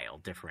lifestyle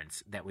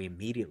difference that we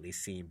immediately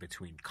see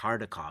between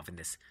Kardakov and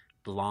this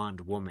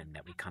blonde woman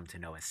that we come to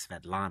know as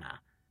Svetlana,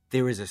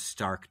 there is a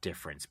stark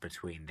difference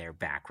between their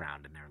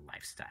background and their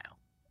lifestyle.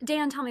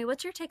 Dan, tell me,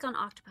 what's your take on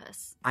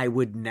octopus? I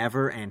would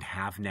never and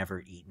have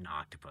never eaten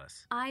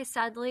octopus. I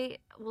sadly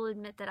will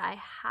admit that I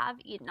have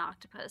eaten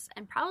octopus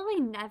and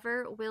probably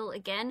never will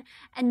again,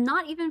 and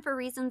not even for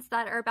reasons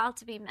that are about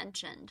to be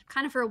mentioned.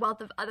 Kind of for a wealth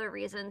of other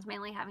reasons,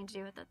 mainly having to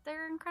do with that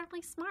they're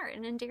incredibly smart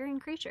and endearing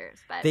creatures.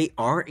 But they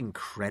are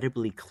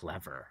incredibly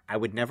clever. I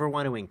would never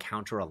want to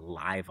encounter a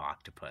live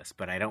octopus,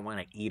 but I don't want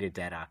to eat a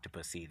dead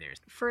octopus either.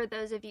 For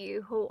those of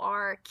you who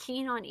are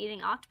keen on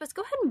eating octopus,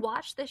 go ahead and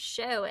watch this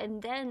show,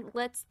 and then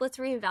let's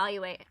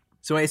reevaluate.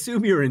 So I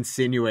assume you're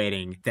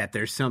insinuating that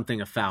there's something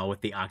afoul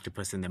with the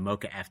octopus in the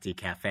Mocha FD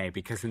Cafe,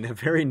 because in the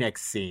very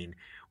next scene,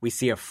 we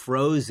see a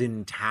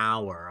frozen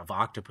tower of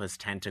octopus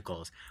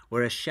tentacles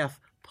where a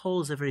chef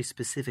pulls a very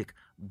specific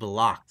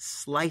block,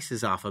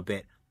 slices off a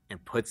bit,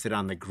 and puts it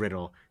on the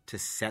griddle to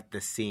set the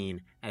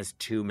scene as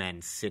two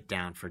men sit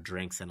down for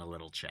drinks and a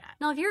little chat.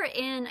 Now, if you're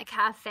in a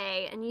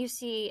cafe and you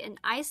see an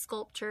ice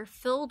sculpture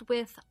filled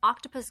with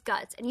octopus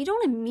guts and you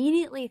don't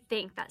immediately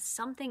think that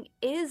something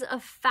is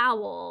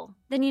afoul,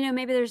 then you know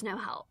maybe there's no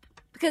help.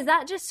 Because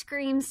that just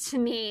screams to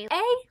me,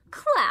 A,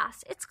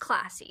 class. It's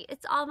classy.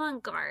 It's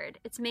avant-garde.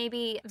 It's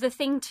maybe the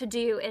thing to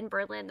do in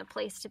Berlin, the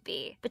place to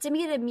be. But to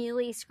me, it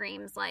immediately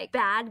screams like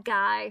bad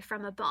guy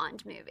from a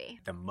Bond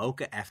movie. The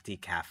Mocha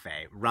FD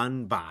Cafe,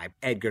 run by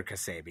Edgar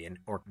Kasabian,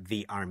 or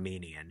the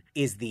Armenian,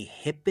 is the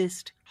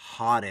hippest,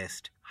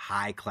 hottest,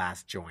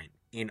 high-class joint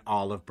in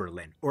all of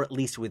Berlin, or at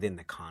least within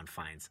the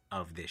confines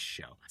of this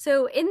show.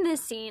 So in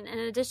this scene, in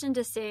addition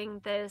to seeing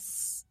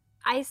this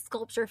ice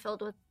sculpture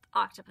filled with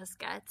octopus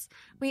guts,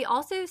 we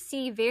also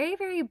see very,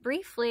 very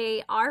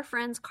briefly our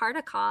friends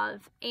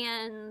Kardakov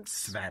and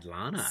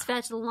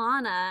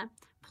Svetlana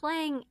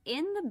playing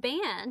in the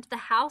band, the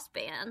house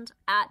band,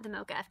 at the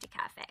Mocha FD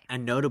Cafe.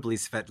 And notably,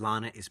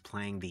 Svetlana is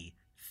playing the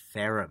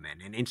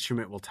theremin, an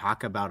instrument we'll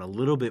talk about a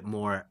little bit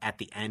more at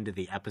the end of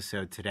the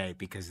episode today,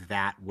 because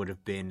that would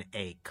have been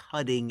a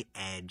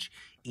cutting-edge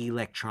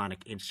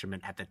electronic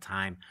instrument at the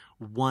time.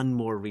 One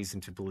more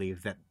reason to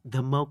believe that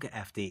the Mocha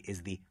FD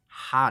is the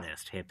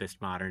hottest, hippest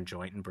modern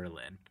joint in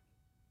Berlin.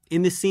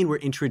 In this scene, we're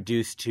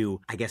introduced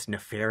to, I guess,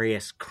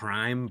 nefarious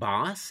crime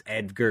boss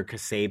Edgar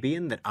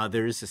Kasabian that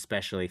others,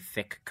 especially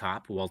thick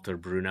cop Walter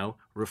Bruno,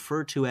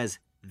 refer to as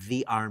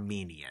the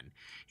Armenian.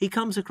 He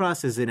comes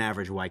across as an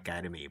average white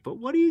guy to me, but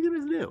what are you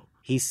going to do?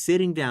 He's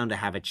sitting down to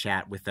have a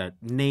chat with a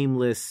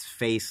nameless,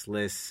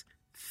 faceless,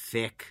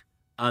 thick,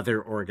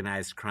 other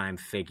organized crime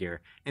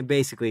figure and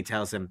basically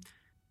tells him,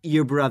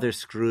 your brother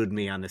screwed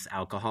me on this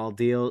alcohol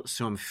deal,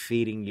 so I'm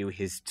feeding you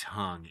his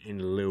tongue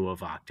in lieu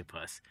of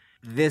octopus.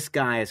 This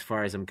guy, as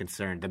far as I'm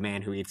concerned, the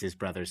man who eats his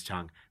brother's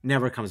tongue,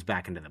 never comes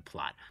back into the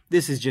plot.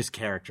 This is just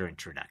character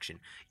introduction.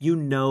 You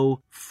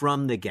know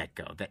from the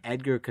get-go that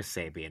Edgar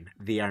Kasabian,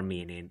 the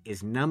Armenian,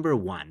 is number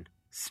one,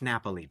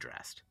 snappily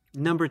dressed.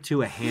 Number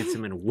two, a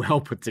handsome and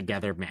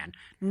well-put-together man.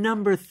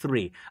 Number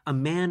three, a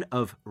man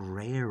of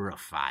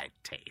rarefied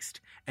taste.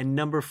 And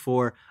number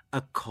four,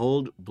 a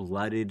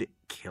cold-blooded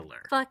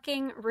killer.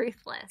 Fucking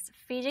ruthless.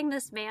 Feeding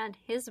this man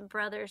his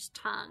brother's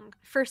tongue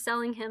for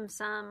selling him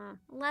some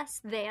less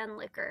than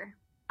liquor.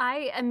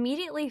 I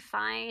immediately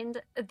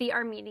find the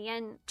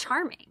Armenian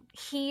charming.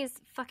 He's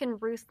fucking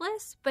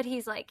ruthless, but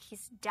he's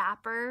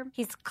dapper.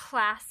 He's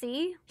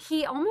classy.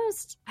 He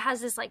almost has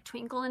this like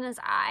twinkle in his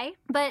eye,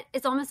 but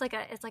it's almost like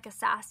a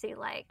sassy,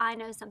 like, I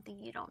know something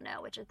you don't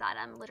know, which is that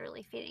I'm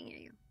literally feeding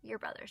you your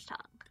brother's tongue.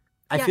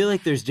 I feel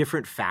like there's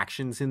different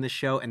factions in the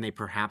show, and they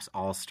perhaps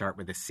all start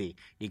with a C.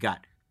 You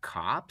got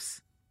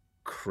cops,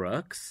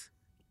 crooks,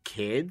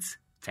 kids,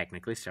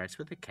 technically starts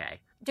with a K.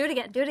 Do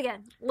it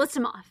again. List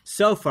them off.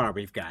 So far,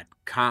 we've got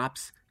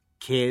cops,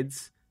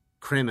 kids,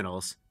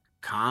 criminals,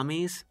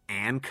 commies,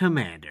 and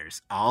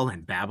commanders, all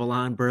in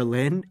Babylon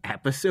Berlin,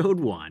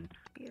 episode 1.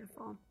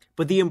 Beautiful.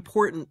 But the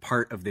important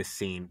part of this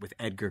scene with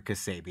Edgar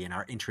Kasabian,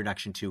 our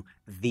introduction to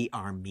the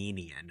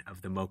Armenian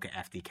of the Mocha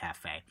FD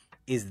Cafe,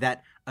 is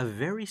that a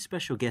very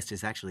special guest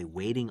is actually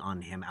waiting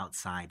on him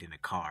outside in a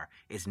car,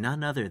 is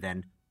none other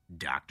than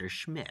Dr.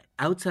 Schmidt.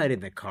 Outside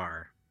in the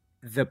car,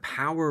 the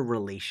power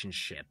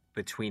relationship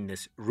between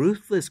this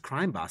ruthless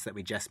crime boss that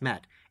we just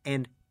met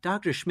and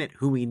Dr. Schmidt,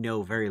 who we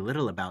know very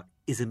little about,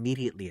 is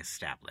immediately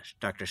established.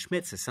 Dr.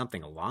 Schmidt says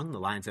something along the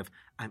lines of,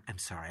 I'm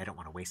sorry, I don't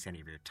want to waste any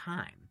of your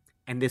time.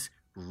 And this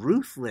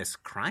ruthless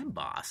crime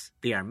boss,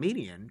 the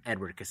Armenian,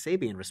 Edward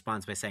Kasabian,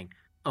 responds by saying,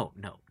 oh,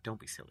 no, don't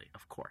be silly,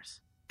 of course.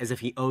 As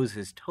if he owes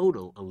his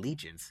total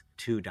allegiance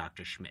to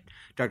Dr. Schmidt.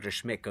 Dr.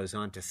 Schmidt goes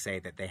on to say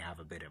that they have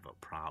a bit of a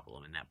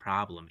problem, and that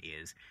problem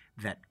is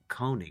that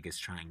Koenig is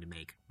trying to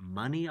make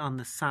money on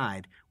the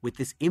side with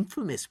this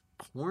infamous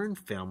porn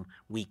film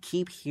we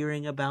keep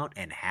hearing about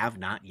and have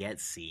not yet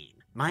seen.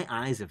 My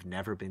eyes have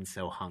never been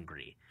so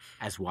hungry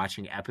as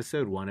watching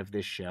episode 1 of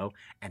this show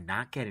and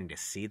not getting to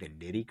see the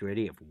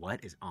nitty-gritty of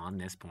what is on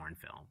this porn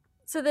film.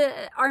 So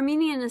the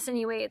Armenian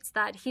insinuates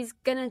that he's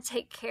going to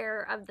take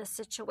care of the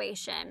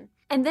situation.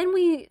 And then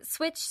we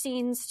switch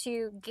scenes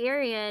to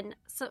Garion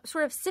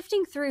sort of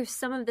sifting through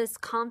some of this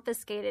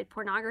confiscated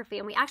pornography.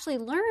 And we actually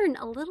learn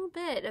a little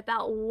bit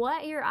about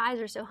what your eyes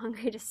are so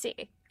hungry to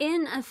see.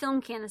 In a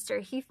film canister,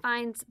 he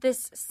finds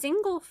this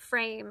single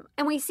frame.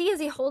 And we see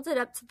as he holds it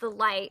up to the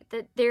light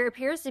that there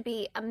appears to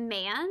be a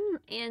man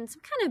in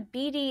some kind of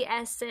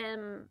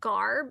BDSM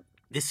garb.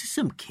 This is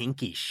some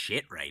kinky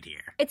shit right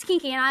here. It's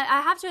kinky, and I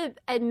have to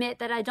admit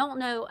that I don't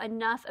know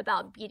enough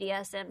about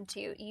BDSM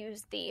to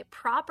use the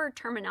proper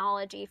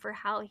terminology for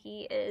how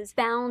he is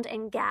bound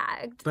and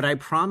gagged. But I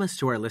promise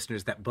to our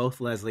listeners that both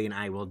Leslie and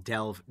I will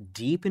delve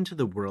deep into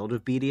the world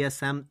of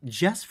BDSM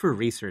just for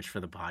research for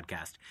the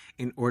podcast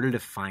in order to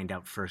find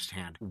out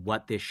firsthand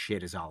what this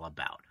shit is all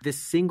about. This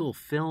single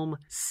film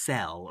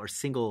cell or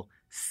single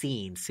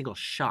scene, single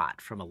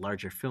shot from a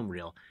larger film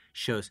reel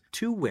shows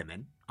 2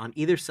 women on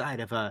either side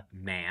of a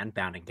man,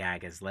 bound and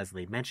gagged, as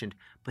Leslie mentioned,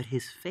 but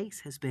his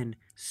face has been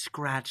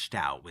scratched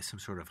out with some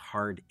sort of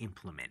hard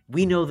implement.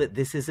 We know that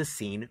this is a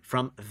scene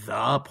from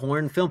the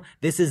porn film.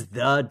 This is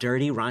the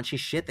dirty, raunchy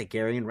shit that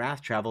Gary and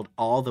Rath traveled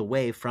all the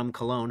way from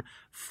Cologne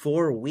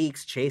 4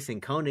 weeks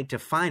chasing Koenig to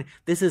find.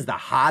 This is the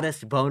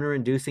hottest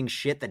boner-inducing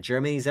shit that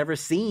Germany's ever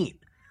seen.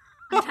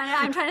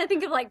 I'm trying to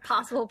think of like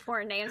possible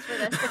porn names for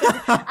this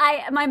because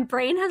my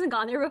brain hasn't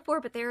gone there before,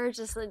 but there are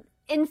just an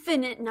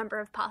infinite number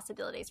of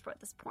possibilities for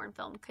what this porn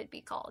film could be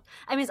called.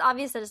 I mean, it's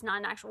obvious that it's not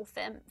an actual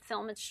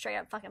film. It's straight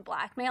up fucking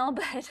blackmail,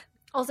 but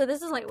also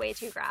this is like way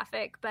too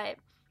graphic, but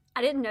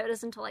I didn't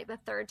notice until like the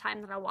 3rd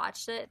time that I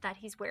watched it that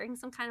he's wearing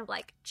some kind of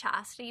like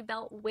chastity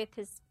belt with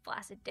his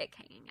flaccid dick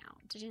hanging out.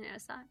 Did you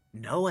notice that?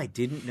 No, I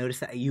didn't notice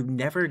that. You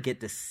never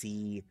get to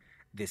see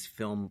this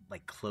film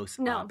like close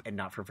up and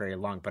not for very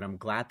long, but I'm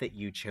glad that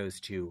you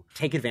chose to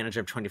take advantage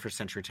of 21st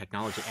century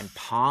technology and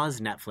pause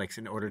Netflix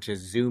in order to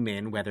zoom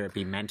in, whether it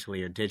be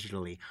mentally or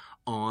digitally,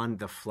 on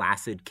the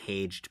flaccid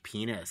caged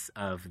penis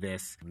of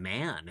this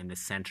man in the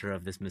center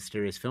of this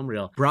mysterious film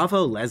reel.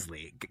 Bravo,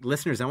 Leslie.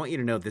 Listeners, I want you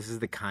to know this is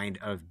the kind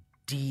of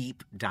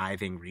deep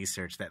diving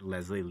research that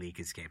Leslie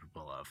Leak is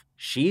capable of.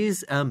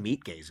 She's a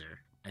meat gazer.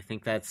 I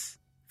think that's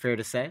Fair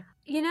to say?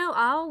 You know,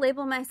 I'll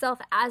label myself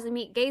as a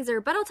meat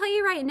gazer, but I'll tell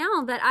you right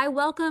now that I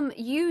welcome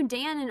you,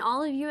 Dan, and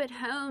all of you at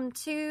home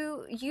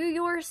to you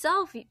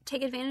yourself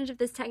take advantage of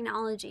this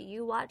technology.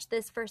 You watch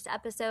this first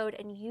episode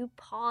and you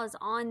pause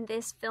on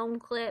this film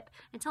clip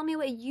and tell me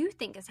what you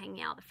think is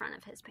hanging out the front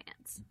of his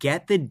pants.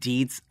 Get the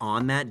deets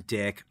on that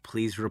dick.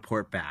 Please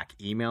report back.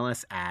 Email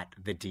us at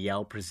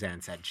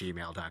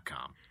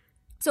thedlpresents@gmail.com.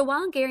 So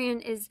while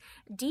Garion is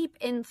deep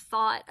in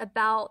thought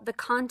about the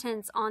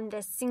contents on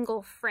this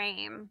single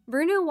frame,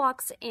 Bruno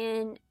walks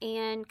in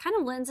and kind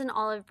of lends an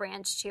olive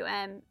branch to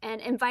him and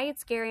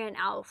invites Garion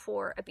out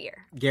for a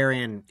beer.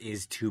 Garion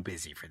is too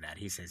busy for that.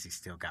 He says he's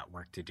still got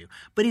work to do.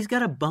 But he's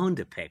got a bone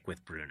to pick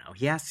with Bruno.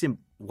 He asks him,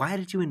 why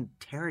did you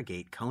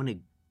interrogate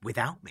Koenig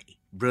without me?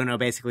 Bruno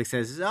basically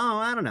says, oh,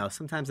 I don't know,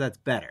 sometimes that's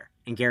better.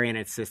 And Garion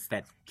insists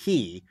that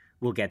he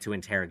will get to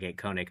interrogate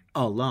Koenig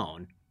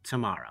alone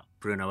tomorrow.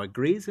 Bruno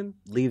agrees and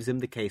leaves him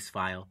the case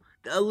file.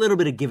 A little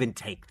bit of give and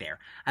take there.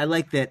 I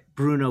like that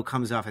Bruno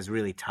comes off as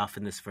really tough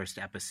in this first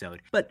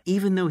episode. But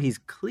even though he's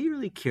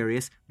clearly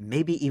curious,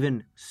 maybe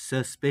even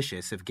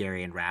suspicious of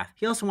Garion Rath,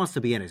 he also wants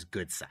to be on his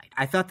good side.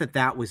 I thought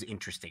that was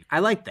interesting. I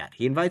like that.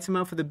 He invites him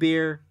out for the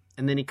beer,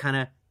 and then he kind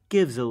of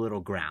gives a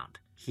little ground.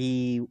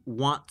 He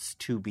wants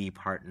to be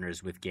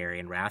partners with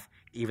Garion Rath,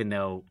 even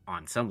though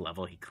on some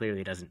level he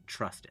clearly doesn't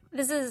trust him.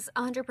 This is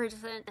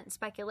 100%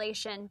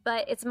 speculation,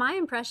 but it's my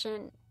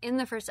impression in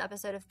the first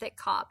episode of Thick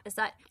Cop is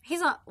that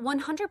he's a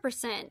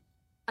 100%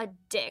 a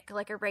dick,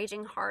 like a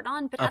raging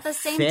hard-on, but at the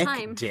same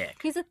time,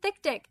 he's a thick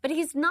dick, but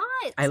he's not.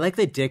 I like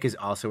that dick is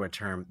also a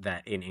term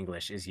that in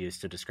English is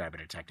used to describe a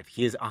detective.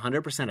 He is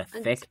 100% a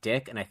thick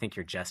dick, and I think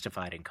you're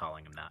justified in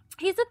calling him that.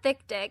 He's a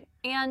thick dick,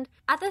 and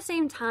at the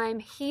same time,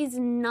 he's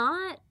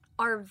not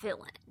our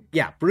villain.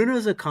 Yeah,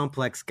 Bruno's a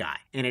complex guy,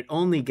 and it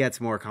only gets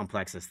more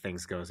complex as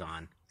things goes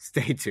on.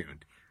 Stay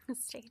tuned.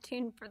 Stay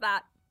tuned for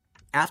that.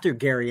 After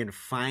Garion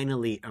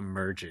finally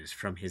emerges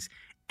from his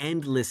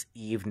endless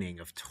evening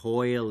of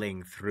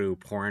toiling through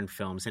porn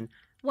films and,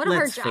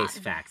 let's face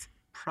facts,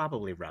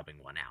 probably rubbing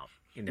one out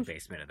in the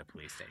basement of the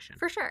police station.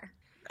 For sure.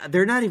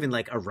 They're not even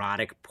like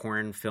erotic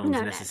porn films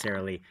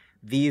necessarily. No.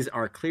 These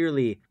are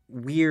clearly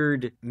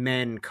weird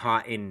men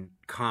caught in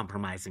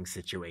compromising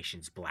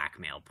situations,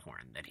 blackmail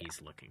porn that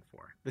he's looking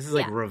for. This is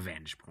like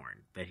revenge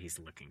porn that he's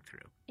looking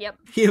through. Yep.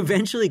 He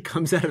eventually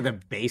comes out of the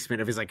basement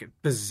of his like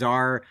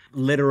bizarre,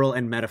 literal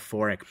and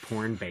metaphoric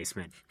porn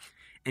basement.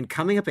 And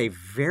coming up a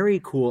very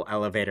cool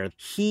elevator,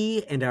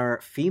 he and our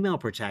female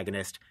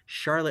protagonist,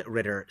 Charlotte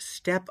Ritter,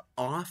 step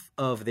off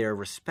of their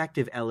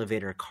respective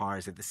elevator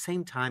cars at the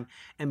same time,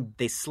 and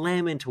they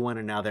slam into one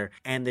another,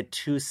 and the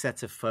two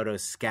sets of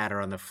photos scatter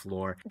on the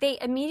floor. They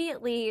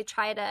immediately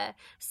try to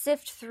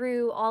sift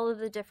through all of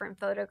the different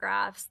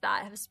photographs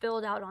that have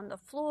spilled out on the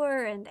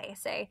floor, and they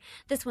say,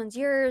 this one's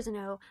yours, and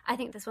oh, I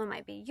think this one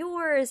might be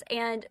yours.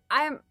 And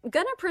I'm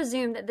going to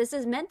presume that this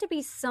is meant to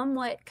be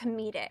somewhat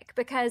comedic,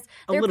 because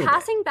they're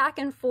passing back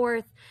and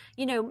forth,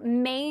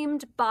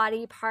 maimed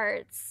body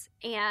parts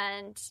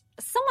and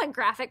somewhat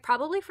graphic,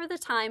 probably for the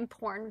time,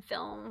 porn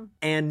film.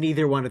 And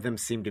neither one of them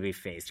seem to be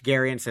phased.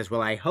 Garion says,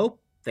 well, I hope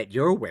that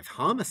you're with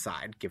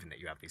homicide, given that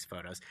you have these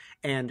photos.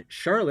 And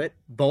Charlotte,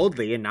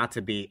 boldly and not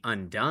to be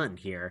undone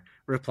here,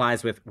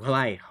 replies with, well,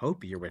 I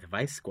hope you're with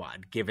Vice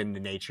Squad, given the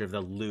nature of the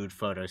lewd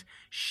photos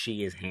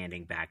she is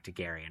handing back to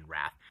Garion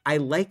Rath. I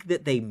like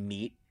that they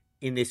meet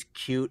in this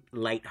cute,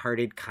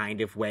 lighthearted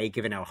kind of way,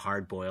 given how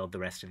hard-boiled the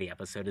rest of the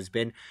episode has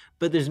been.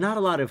 But there's not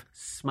a lot of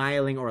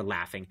smiling or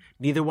laughing.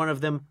 Neither one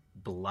of them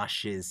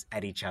blushes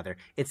at each other.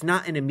 It's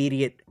not an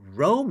immediate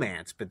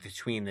romance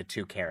between the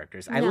two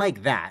characters. No. I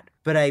like that.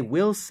 But I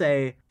will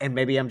say, and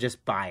maybe I'm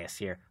just biased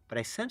here, but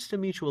I sensed a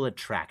mutual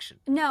attraction.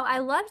 No, I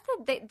loved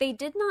that they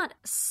did not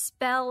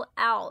spell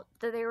out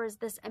that there was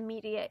this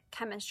immediate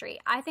chemistry.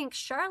 I think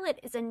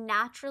Charlotte is a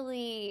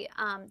naturally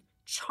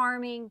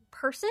charming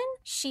person.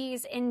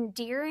 She's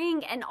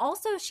endearing, and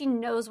also she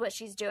knows what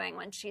she's doing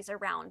when she's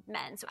around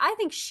men. So I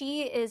think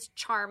she is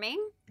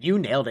charming. You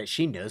nailed it.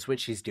 She knows what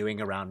she's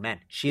doing around men.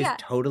 She is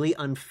totally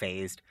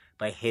unfazed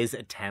by his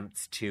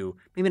attempts to,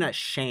 maybe not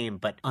shame,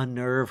 but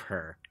unnerve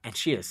her. And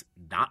she is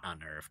not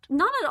unnerved.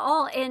 Not at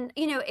all. And,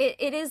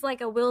 it is like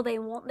a will they,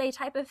 won't they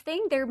type of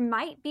thing. There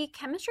might be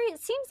chemistry.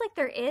 It seems like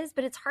there is,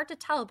 but it's hard to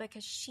tell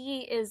because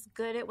she is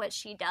good at what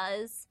she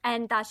does.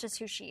 And that's just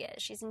who she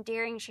is. She's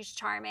endearing. She's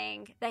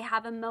charming. They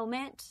have a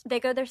moment. They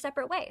go their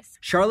separate ways.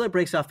 Charlotte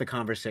breaks off the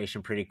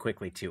conversation pretty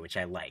quickly, too, which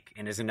I like,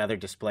 and is another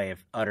display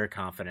of utter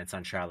confidence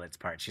on Charlotte's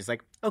part. She's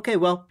like, okay,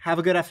 well, have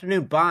a good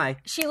afternoon. Bye.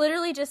 She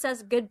literally just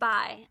says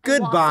goodbye.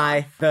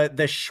 Goodbye.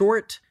 The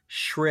short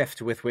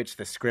shrift with which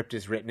the script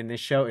is written in this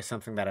show is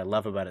something that I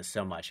love about it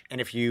so much. And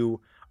if you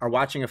are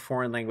watching a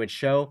foreign language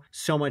show,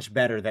 so much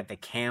better that the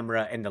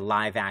camera and the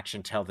live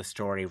action tell the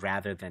story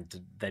rather than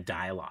the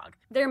dialogue.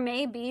 There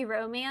may be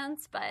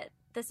romance, but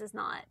this is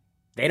not.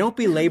 They don't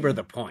belabor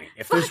the point.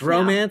 If there's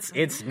romance,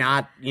 it's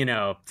not,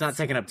 it's not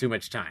taking up too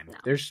much time. No.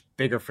 There's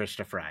bigger fish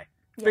to fry.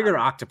 Bigger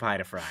octopi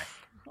to fry.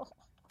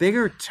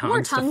 Bigger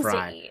tongues to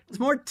fry. There's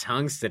more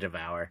tongues to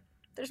devour.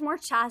 There's more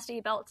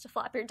chastity belts to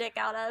flap your dick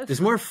out of.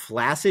 There's more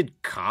flaccid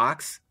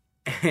cocks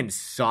and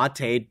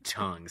sautéed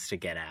tongues to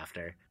get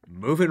after.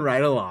 Moving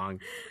right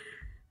along.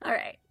 All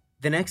right.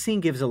 The next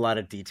scene gives a lot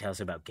of details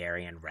about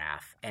Garion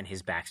Rath and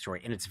his backstory,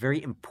 and it's very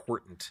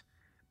important,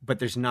 but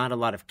there's not a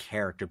lot of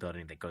character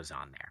building that goes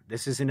on there.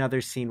 This is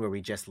another scene where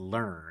we just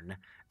learn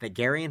that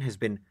Garion has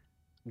been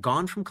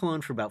gone from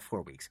Cologne for about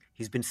 4 weeks.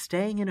 He's been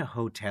staying in a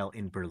hotel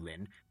in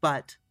Berlin,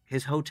 but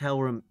his hotel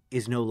room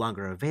is no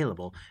longer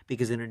available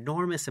because an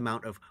enormous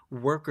amount of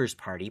Workers'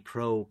 Party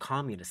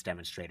pro-communist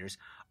demonstrators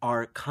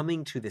are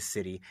coming to the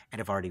city and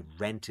have already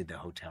rented the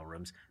hotel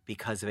rooms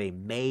because of a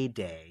May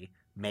Day,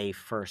 May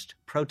 1st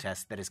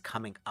protest that is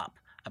coming up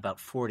about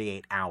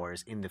 48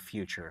 hours in the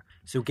future.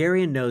 So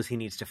Garion knows he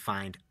needs to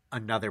find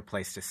another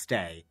place to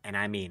stay, and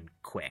I mean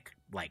quick,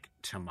 like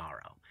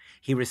tomorrow.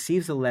 He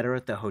receives a letter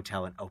at the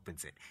hotel and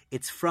opens it.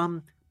 It's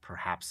from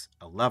perhaps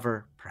a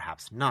lover,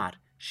 perhaps not.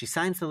 She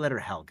signs the letter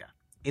Helga.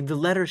 In the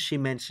letter, she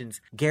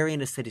mentions Garion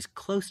has said he's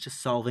close to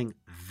solving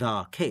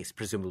the case,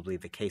 presumably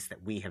the case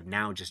that we have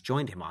now just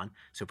joined him on,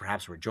 so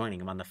perhaps we're joining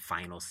him on the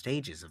final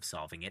stages of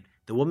solving it.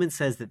 The woman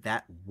says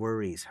that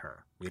worries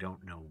her. We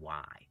don't know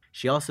why.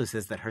 She also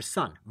says that her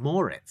son,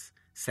 Moritz,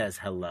 says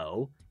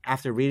hello.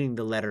 After reading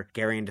the letter,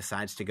 Garion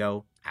decides to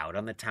go out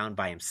on the town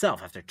by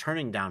himself. After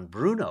turning down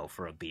Bruno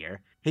for a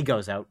beer, he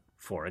goes out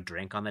for a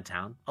drink on the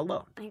town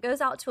alone. He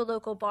goes out to a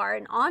local bar,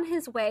 and on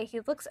his way, he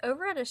looks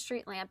over at a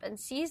street lamp and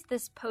sees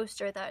this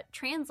poster that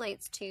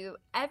translates to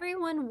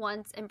 "Everyone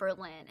Once in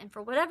Berlin." And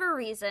for whatever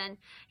reason,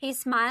 he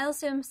smiles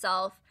to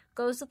himself,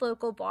 goes to the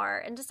local bar,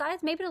 and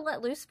decides maybe to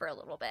let loose for a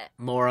little bit.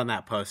 More on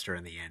that poster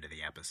in the end of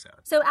the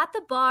episode. So at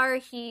the bar,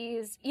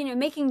 he's,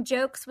 making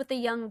jokes with the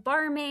young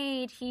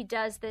barmaid. He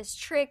does this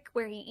trick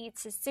where he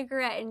eats his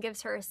cigarette and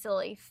gives her a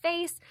silly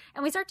face.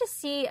 And we start to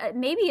see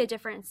maybe a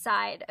different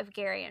side of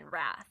Garion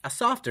Rath. A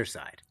softer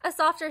side. A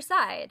softer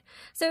side.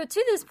 So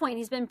to this point,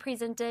 he's been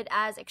presented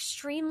as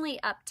extremely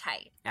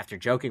uptight. After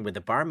joking with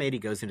the barmaid, he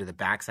goes into the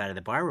backside of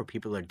the bar where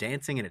people are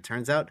dancing, and it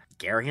turns out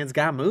Garion's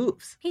got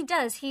moves. He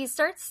does. He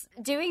starts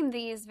doing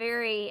these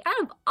very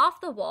kind of off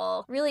the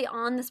wall, really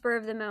on the spur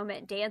of the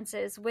moment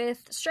dances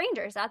with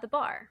strangers at the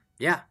bar.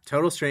 Yeah,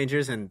 total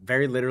strangers and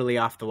very literally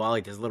off the wall.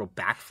 He does a little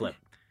backflip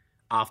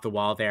off the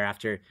wall there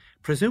after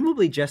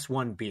presumably just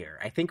one beer.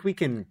 I think we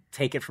can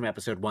take it from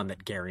episode 1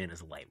 that Garion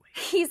is a lightweight.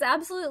 He's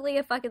absolutely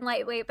a fucking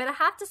lightweight, but I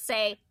have to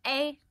say,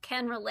 A,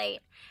 can relate,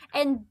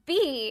 and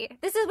B,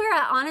 this is where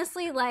I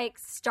honestly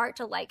start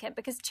to like him,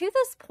 because to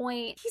this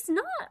point, he's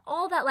not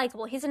all that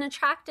likable. He's an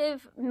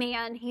attractive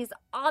man. He's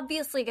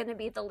obviously going to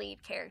be the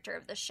lead character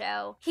of the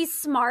show. He's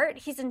smart,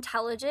 he's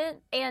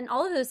intelligent, and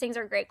all of those things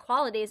are great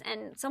qualities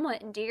and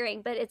somewhat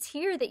endearing, but it's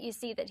here that you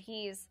see that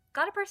he's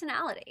got a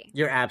personality.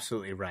 You're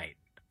absolutely right.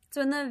 So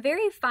in the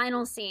very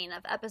final scene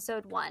of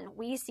episode 1,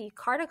 we see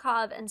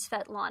Kardakov and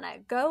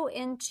Svetlana go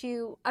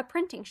into a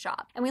printing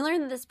shop. And we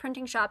learn that this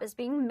printing shop is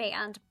being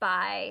manned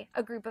by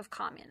a group of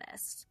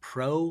communists.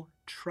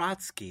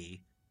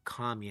 Pro-Trotsky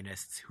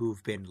communists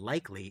who've been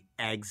likely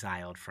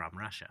exiled from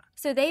Russia.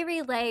 So they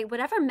relay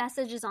whatever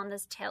message is on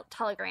this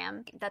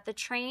telegram, that the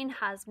train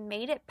has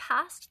made it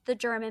past the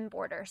German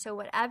border. So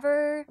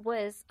whatever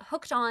was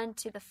hooked on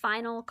to the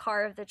final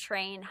car of the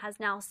train has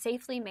now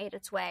safely made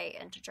its way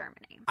into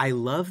Germany. I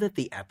love that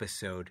the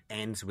episode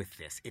ends with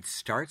this. It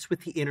starts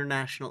with the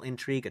international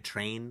intrigue, a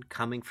train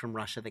coming from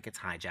Russia that gets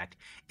hijacked,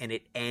 and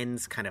it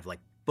ends kind of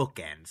like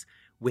bookends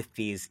with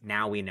these,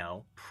 now we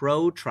know,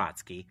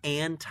 pro-Trotsky,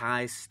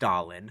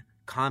 anti-Stalin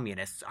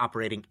communists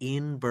operating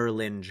in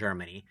Berlin,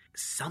 Germany.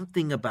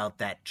 Something about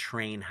that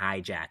train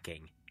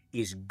hijacking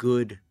is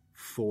good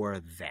for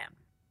them.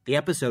 The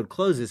episode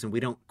closes and we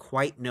don't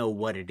quite know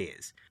what it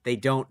is. They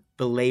don't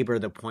belabor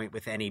the point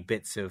with any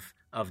bits of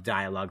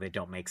dialogue that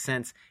don't make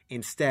sense.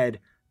 Instead,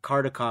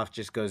 Kardakov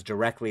just goes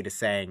directly to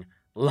saying,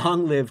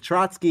 "Long live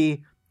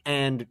Trotsky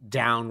and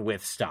down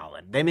with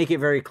Stalin." They make it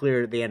very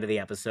clear at the end of the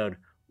episode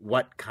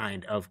what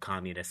kind of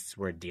communists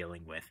we're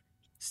dealing with.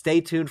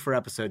 Stay tuned for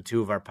episode 2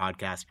 of our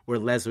podcast, where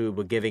Lesley will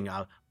be giving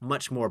a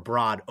much more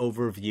broad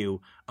overview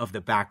of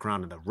the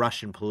background of the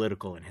Russian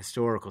political and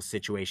historical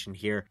situation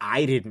here.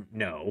 I didn't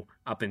know,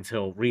 up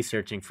until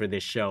researching for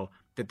this show,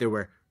 that there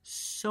were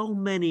so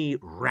many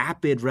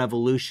rapid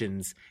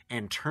revolutions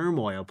and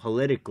turmoil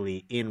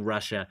politically in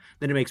Russia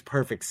that it makes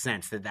perfect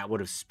sense that that would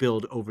have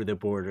spilled over the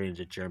border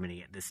into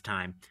Germany at this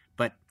time.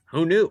 But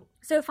who knew?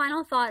 So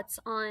final thoughts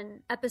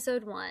on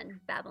episode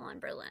 1, Babylon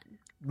Berlin.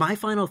 My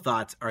final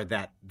thoughts are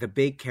that the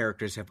big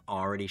characters have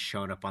already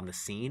shown up on the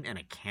scene, and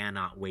I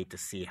cannot wait to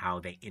see how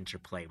they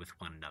interplay with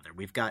one another.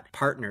 We've got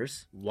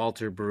partners,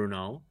 Walter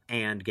Bruno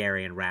and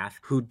Garion Rath,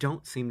 who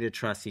don't seem to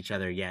trust each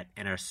other yet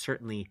and are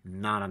certainly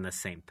not on the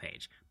same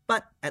page.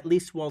 But at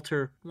least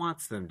Walter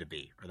wants them to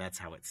be, or that's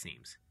how it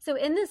seems. So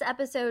in this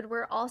episode,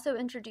 we're also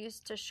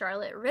introduced to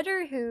Charlotte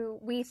Ritter, who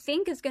we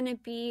think is going to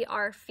be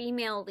our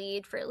female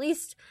lead for at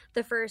least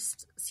the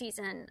first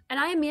season. And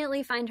I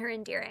immediately find her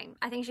endearing.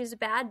 I think she's a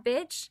bad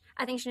bitch.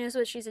 I think she knows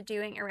what she's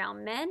doing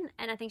around men.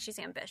 And I think she's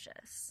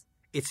ambitious.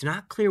 It's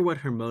not clear what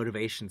her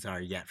motivations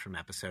are yet from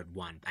episode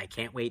 1. I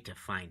can't wait to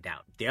find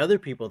out. The other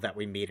people that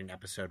we meet in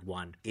episode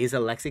 1 is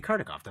Alexei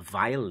Kardakov, the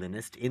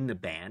violinist in the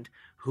band,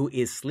 who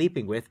is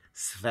sleeping with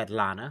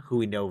Svetlana, who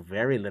we know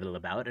very little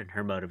about, and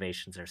her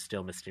motivations are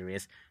still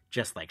mysterious,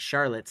 just like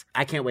Charlotte's.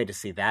 I can't wait to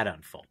see that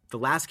unfold. The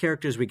last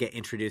characters we get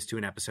introduced to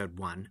in episode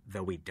 1,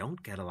 though we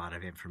don't get a lot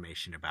of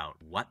information about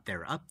what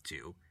they're up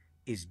to,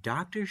 is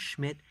Dr.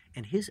 Schmidt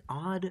and his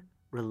odd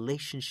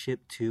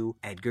relationship to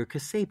Edgar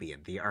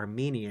Kasabian, the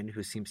Armenian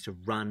who seems to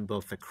run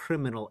both the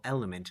criminal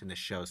element in the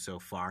show so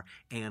far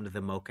and the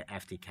Mocha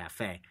FD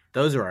Cafe.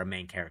 Those are our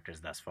main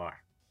characters thus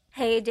far.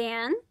 Hey,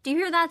 Dan, do you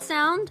hear that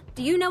sound?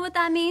 Do you know what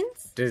that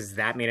means? Does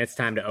that mean it's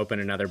time to open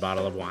another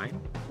bottle of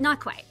wine? Not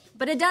quite,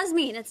 but it does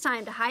mean it's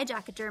time to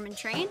hijack a German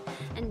train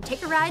and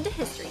take a ride to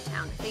History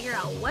Town to figure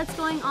out what's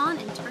going on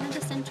in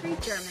turn-of-the-century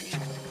Germany.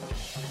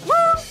 Woo!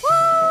 Woo!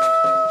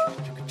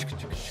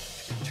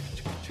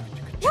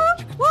 Woo!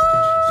 Woo!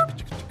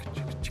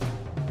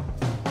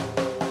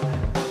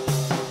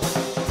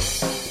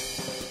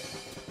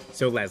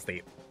 So,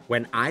 Leslie,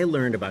 when I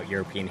learned about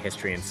European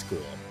history in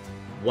school,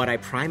 what I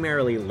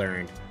primarily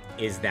learned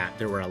is that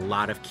there were a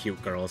lot of cute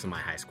girls in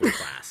my high school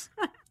class.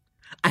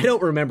 I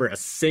don't remember a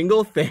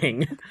single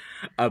thing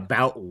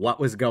about what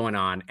was going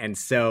on. And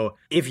so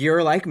if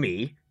you're like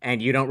me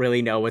and you don't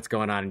really know what's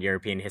going on in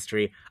European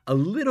history, a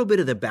little bit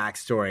of the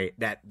backstory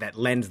that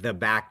lends the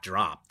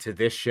backdrop to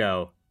this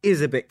show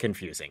is a bit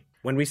confusing.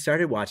 When we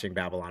started watching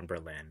Babylon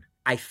Berlin,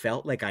 I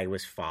felt like I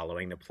was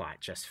following the plot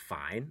just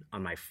fine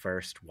on my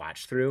first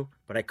watch through,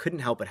 but I couldn't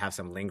help but have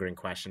some lingering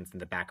questions in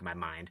the back of my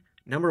mind.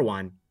 Number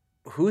one,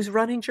 who's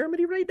running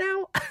Germany right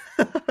now?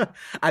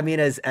 I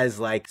mean, as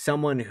like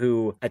someone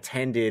who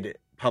attended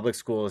public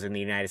schools in the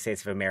United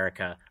States of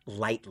America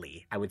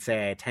lightly, I would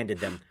say I attended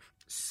them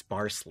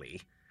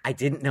sparsely. I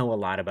didn't know a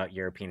lot about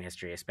European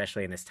history,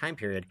 especially in this time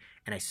period,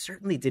 and I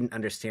certainly didn't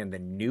understand the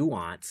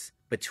nuance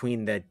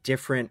between the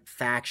different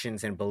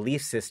factions and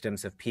belief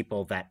systems of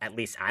people that at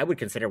least I would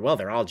consider, well,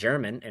 they're all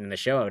German. And in the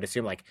show, I would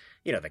assume like,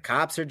 you know, the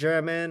cops are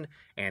German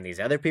and these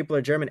other people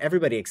are German.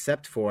 Everybody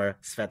except for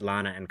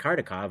Svetlana and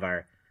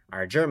Kardakov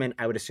are German.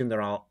 I would assume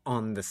they're all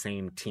on the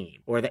same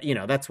team, or that, you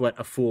know, that's what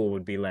a fool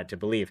would be led to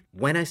believe.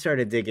 When I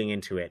started digging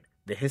into it,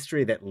 the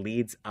history that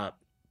leads up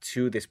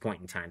to this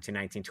point in time, to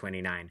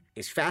 1929,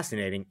 is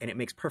fascinating, and it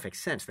makes perfect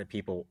sense that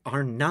people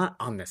are not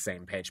on the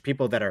same page.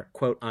 People that are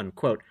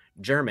quote-unquote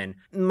German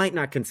might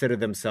not consider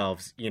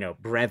themselves, you know,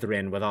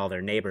 brethren with all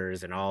their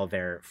neighbors and all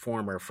their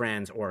former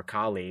friends or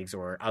colleagues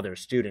or other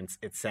students,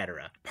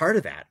 etc. Part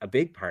of that, a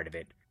big part of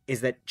it, is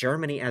that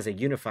Germany as a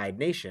unified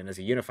nation, as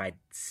a unified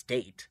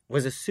state,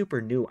 was a super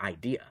new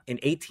idea. In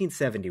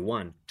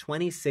 1871,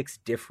 26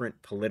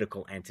 different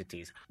political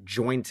entities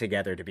joined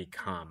together to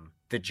become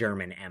the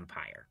German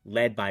Empire,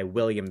 led by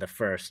William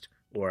I,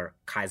 or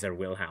Kaiser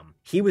Wilhelm.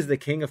 He was the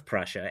king of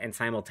Prussia and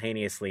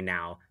simultaneously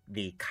now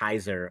the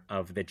Kaiser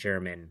of the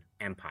German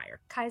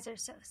Empire. Kaiser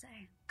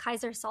Sose.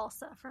 Kaiser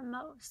Salsa from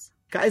Moe's.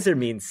 Kaiser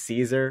means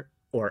Caesar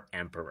or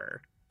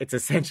emperor. It's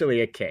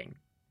essentially a king.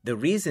 The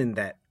reason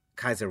that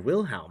Kaiser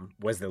Wilhelm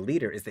was the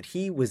leader is that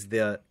he was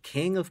the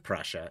king of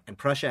Prussia, and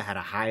Prussia had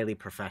a highly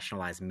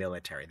professionalized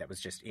military that was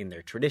just in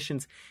their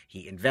traditions.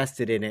 He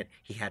invested in it.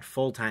 He had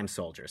full-time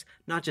soldiers,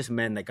 not just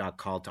men that got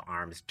called to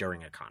arms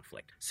during a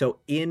conflict. So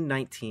in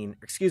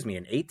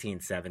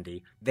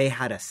 1870, they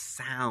had a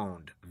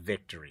sound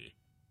victory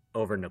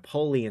over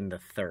Napoleon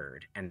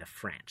III and the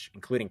French,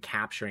 including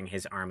capturing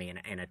his army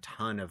and a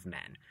ton of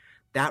men.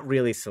 That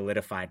really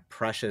solidified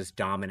Prussia's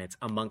dominance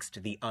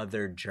amongst the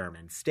other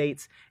German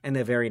states. And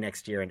the very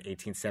next year in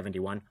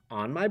 1871,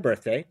 on my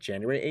birthday,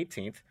 January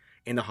 18th,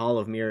 in the Hall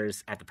of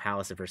Mirrors at the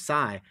Palace of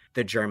Versailles,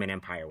 the German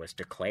Empire was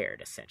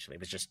declared, essentially.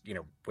 It was just, you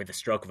know, with a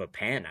stroke of a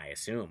pen, I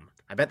assume.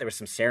 I bet there was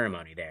some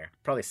ceremony there.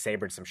 Probably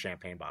sabered some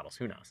champagne bottles.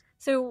 Who knows?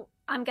 So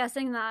I'm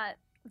guessing that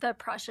the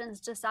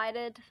Prussians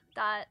decided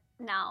that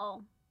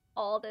now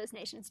all those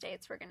nation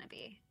states were going to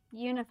be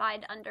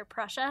unified under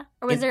Prussia?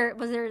 Or was there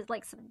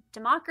like some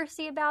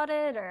democracy about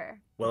it, or?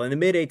 Well, in the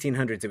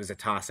mid-1800s, it was a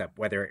toss-up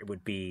whether it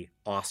would be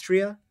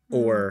Austria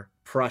or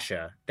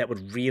Prussia that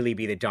would really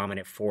be the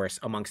dominant force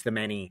amongst the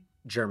many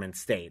German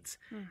states.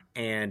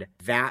 And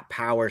that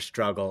power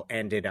struggle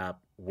ended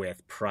up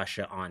with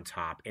Prussia on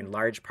top, in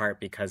large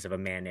part because of a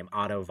man named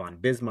Otto von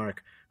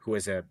Bismarck, who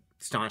was a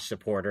staunch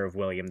supporter of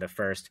William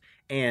I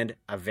and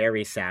a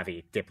very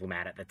savvy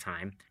diplomat at the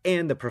time,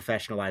 and the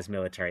professionalized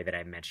military that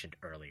I mentioned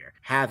earlier.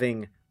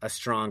 Having a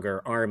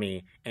stronger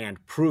army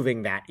and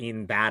proving that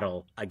in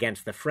battle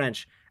against the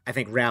French, I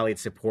think rallied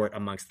support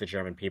amongst the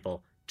German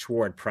people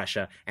toward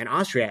Prussia, and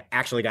Austria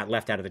actually got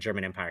left out of the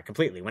German Empire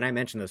completely. When I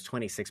mentioned those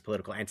 26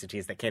 political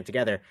entities that came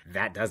together,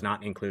 that does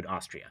not include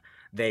Austria.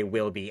 They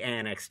will be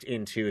annexed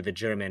into the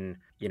German,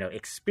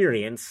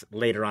 experience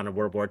later on in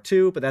World War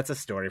II, but that's a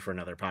story for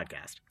another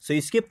podcast. So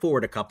you skip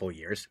forward a couple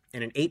years,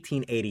 and in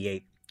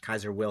 1888,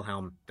 Kaiser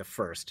Wilhelm I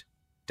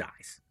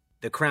dies.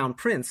 The Crown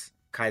Prince,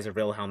 Kaiser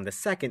Wilhelm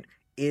II,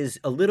 is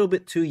a little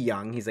bit too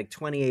young. He's like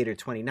 28 or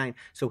 29.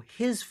 So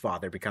his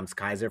father becomes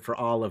Kaiser for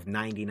all of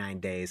 99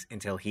 days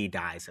until he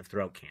dies of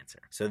throat cancer.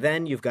 So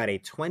then you've got a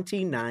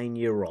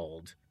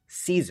 29-year-old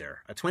Caesar,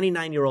 a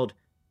 29-year-old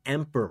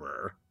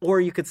emperor,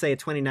 or you could say a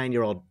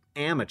 29-year-old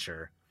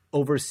amateur,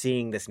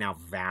 overseeing this now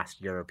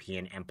vast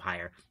European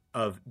empire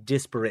of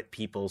disparate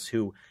peoples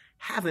who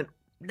haven't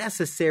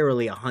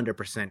necessarily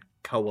 100%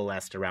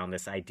 coalesced around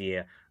this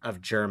idea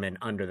of German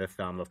under the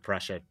thumb of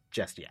Prussia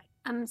just yet.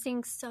 I'm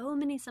seeing so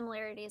many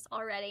similarities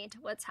already to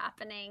what's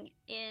happening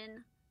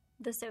in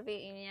the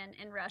Soviet Union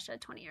and Russia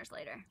 20 years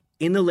later.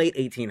 In the late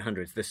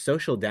 1800s, the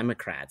Social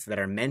Democrats that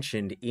are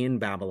mentioned in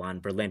Babylon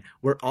Berlin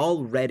were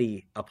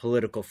already a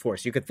political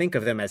force. You could think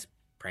of them as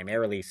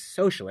primarily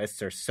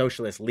socialists or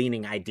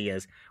socialist-leaning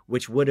ideas,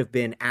 which would have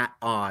been at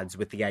odds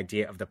with the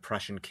idea of the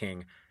Prussian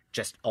king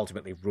just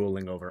ultimately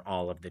ruling over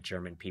all of the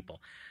German people.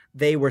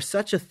 They were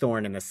such a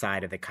thorn in the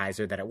side of the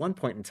Kaiser that at one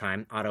point in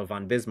time, Otto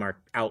von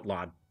Bismarck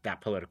outlawed that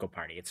political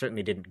party. It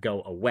certainly didn't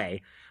go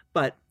away,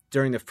 but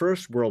during the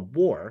First World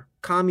War,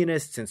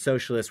 communists and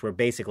socialists were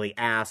basically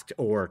asked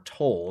or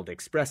told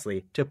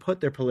expressly to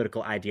put their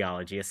political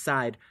ideology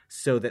aside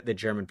so that the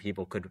German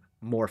people could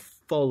more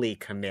fully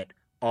commit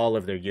all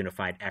of their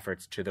unified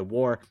efforts to the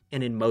war,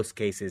 and in most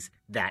cases,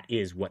 that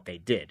is what they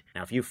did.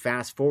 Now, if you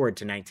fast forward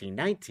to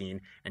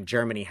 1919, and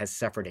Germany has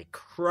suffered a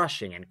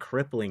crushing and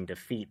crippling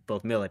defeat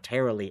both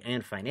militarily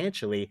and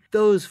financially,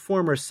 those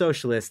former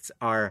socialists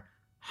are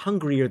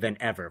hungrier than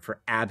ever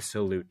for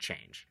absolute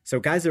change. So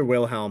Kaiser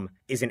Wilhelm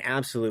is an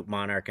absolute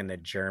monarch in the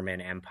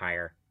German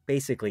Empire,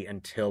 basically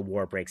until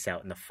war breaks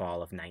out in the fall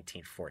of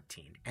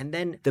 1914. And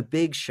then the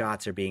big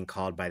shots are being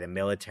called by the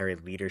military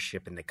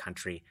leadership in the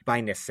country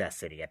by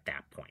necessity at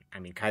that point. I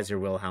mean, Kaiser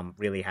Wilhelm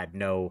really had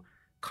no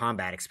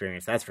combat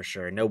experience, that's for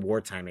sure, no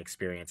wartime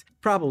experience.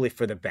 Probably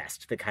for the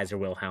best that Kaiser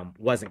Wilhelm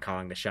wasn't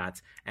calling the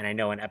shots. And I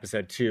know in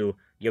episode 2,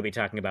 you'll be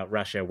talking about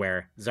Russia,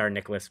 where Tsar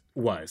Nicholas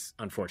was,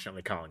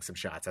 unfortunately, calling some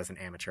shots as an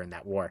amateur in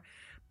that war.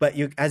 But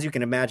as you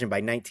can imagine, by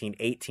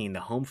 1918,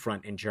 the home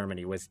front in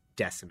Germany was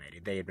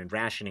decimated. They had been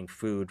rationing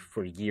food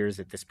for years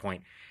at this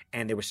point,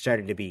 and there was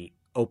starting to be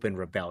open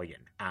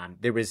rebellion.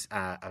 There was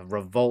a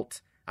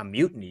revolt, a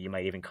mutiny, you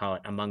might even call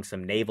it, among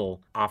some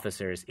naval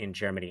officers in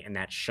Germany, and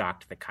that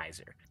shocked the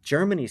Kaiser.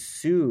 Germany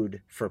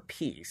sued for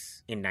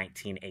peace in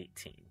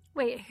 1918.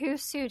 Wait, who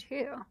sued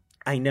who?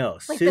 I know.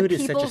 Like sued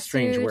is such a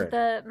strange word.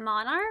 The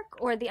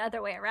monarch or the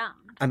other way around?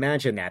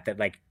 Imagine that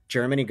like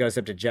Germany goes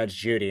up to Judge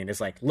Judy and is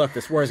like, look,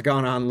 this war's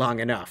gone on long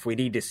enough. We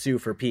need to sue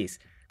for peace.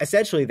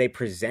 Essentially, they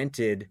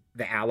presented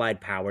the Allied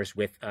powers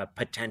with a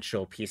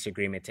potential peace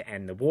agreement to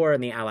end the war,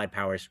 and the Allied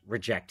powers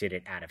rejected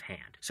it out of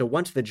hand. So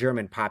once the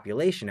German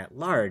population at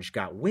large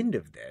got wind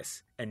of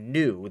this and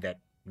knew that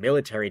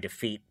military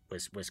defeat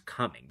was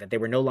coming, that they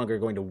were no longer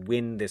going to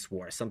win this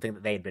war, something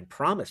that they had been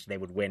promised they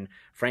would win,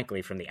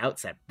 frankly, from the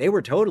outset. They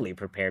were totally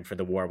prepared for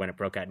the war when it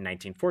broke out in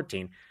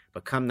 1914,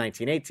 but come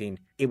 1918,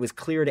 it was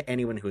clear to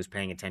anyone who was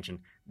paying attention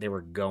they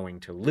were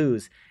going to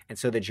lose, and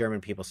so the German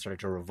people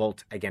started to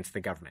revolt against the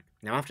government.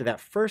 Now, after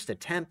that first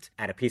attempt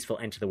at a peaceful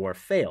end to the war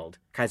failed,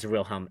 Kaiser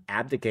Wilhelm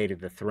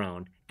abdicated the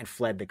throne and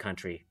fled the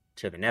country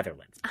to the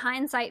Netherlands.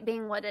 Hindsight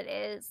being what it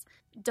is,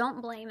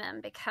 don't blame him,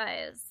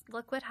 because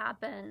look what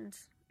happened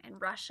in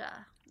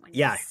Russia when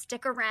you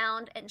stick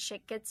around and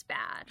shit gets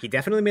bad. He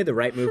definitely made the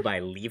right move by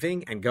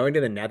leaving, and going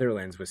to the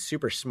Netherlands was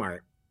super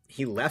smart.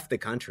 He left the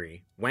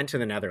country, went to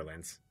the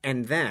Netherlands,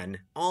 and then,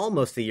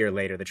 almost a year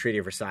later, the Treaty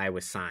of Versailles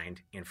was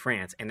signed in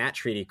France, and that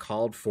treaty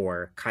called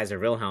for Kaiser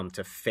Wilhelm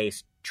to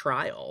face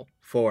trial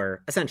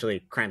for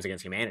essentially crimes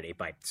against humanity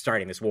by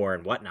starting this war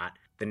and whatnot.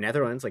 The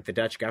Netherlands, like the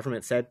Dutch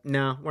government, said,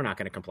 no, we're not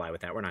going to comply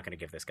with that. We're not going to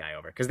give this guy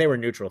over. Because they were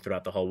neutral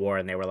throughout the whole war,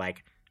 and they were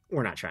like,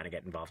 we're not trying to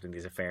get involved in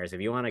these affairs.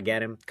 If you want to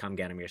get him, come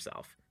get him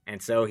yourself.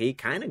 And so he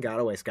kind of got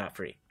away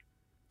scot-free.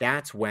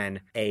 That's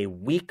when a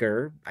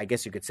weaker, I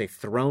guess you could say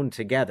thrown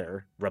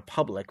together,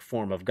 republic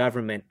form of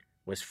government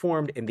was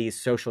formed, and these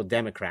social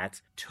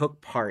democrats took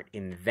part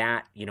in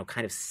that,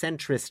 kind of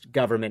centrist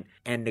government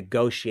and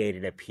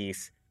negotiated a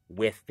peace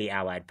with the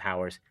Allied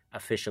powers,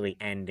 officially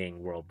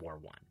ending World War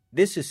I.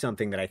 This is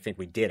something that I think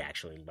we did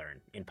actually learn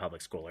in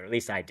public school, or at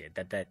least I did,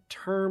 that the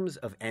terms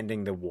of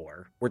ending the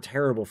war were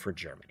terrible for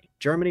Germany.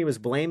 Germany was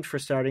blamed for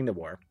starting the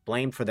war,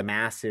 blamed for the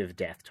massive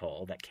death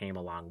toll that came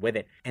along with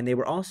it, and they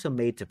were also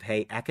made to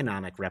pay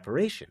economic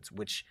reparations,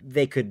 which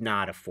they could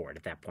not afford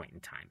at that point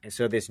in time. And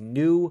so this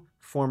new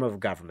form of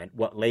government,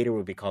 what later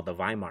would be called the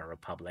Weimar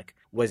Republic,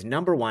 was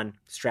number one,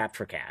 strapped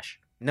for cash.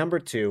 Number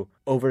two,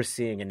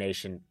 overseeing a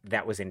nation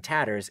that was in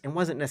tatters and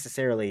wasn't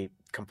necessarily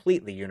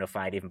completely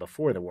unified even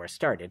before the war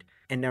started.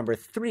 And number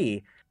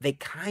three, they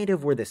kind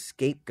of were the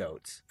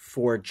scapegoats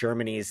for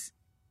Germany's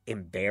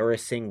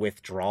embarrassing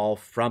withdrawal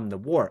from the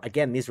war.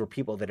 Again, these were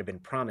people that had been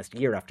promised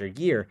year after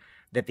year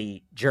that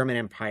the German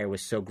Empire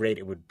was so great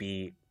it would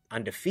be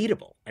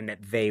undefeatable and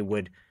that they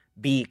would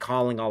be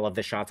calling all of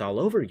the shots all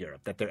over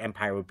Europe, that their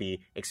empire would be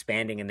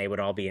expanding and they would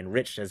all be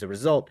enriched as a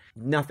result.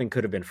 Nothing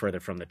could have been further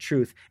from the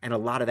truth. And a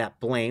lot of that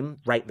blame,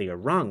 rightly or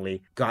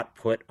wrongly, got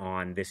put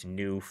on this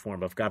new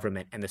form of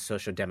government and the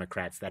Social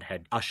Democrats that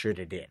had ushered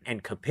it in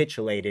and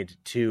capitulated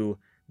to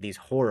these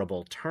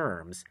horrible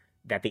terms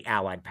that the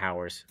Allied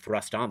powers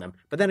thrust on them.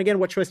 But then again,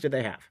 what choice did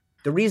they have?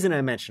 The reason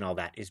I mention all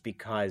that is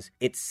because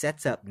it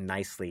sets up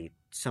nicely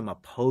some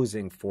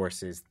opposing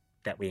forces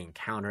that we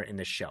encounter in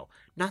the show.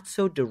 Not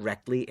so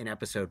directly in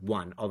episode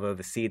 1, although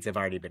the seeds have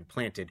already been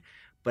planted,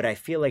 but I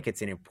feel like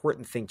it's an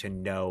important thing to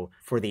know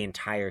for the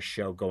entire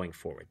show going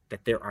forward,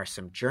 that there are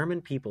some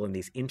German people in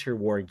these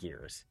interwar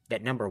years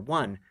that, number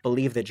one,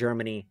 believe that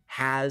Germany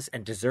has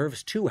and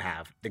deserves to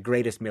have the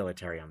greatest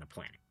military on the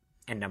planet.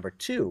 And number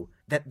two,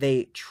 that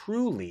they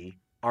truly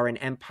are an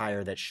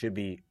empire that should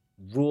be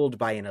ruled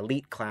by an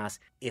elite class,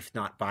 if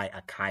not by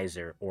a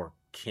Kaiser or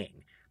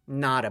king.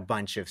 Not a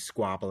bunch of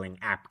squabbling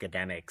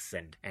academics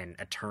and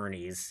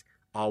attorneys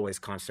always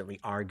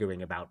constantly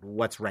arguing about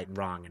what's right and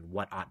wrong and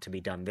what ought to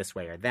be done this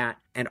way or that.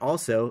 And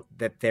also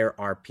that there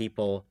are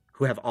people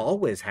who have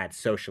always had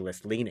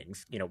socialist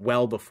leanings,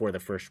 well before the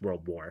First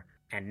World War.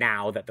 And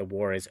now that the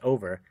war is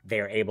over,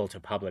 they are able to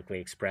publicly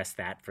express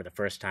that for the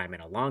first time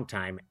in a long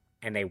time.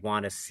 And they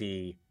want to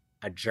see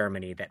a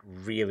Germany that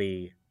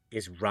really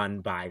is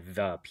run by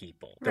the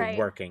people, the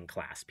working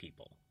class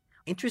people.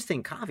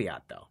 Interesting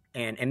caveat, though,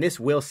 and this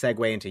will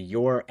segue into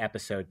your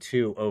episode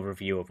 2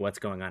 overview of what's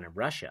going on in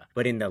Russia.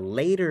 But in the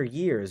later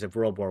years of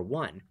World War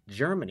I,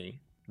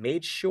 Germany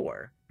made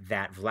sure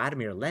that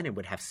Vladimir Lenin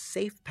would have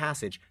safe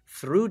passage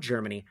through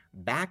Germany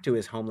back to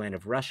his homeland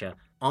of Russia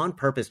on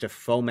purpose to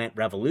foment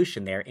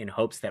revolution there in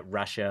hopes that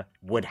Russia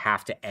would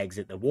have to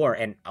exit the war.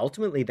 And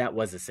ultimately that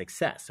was a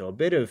success. So a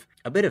bit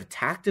of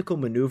tactical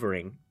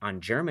maneuvering on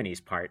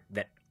Germany's part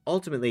that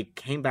ultimately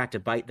came back to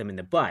bite them in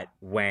the butt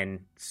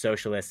when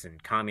socialist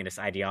and communist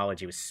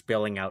ideology was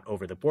spilling out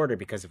over the border,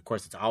 because of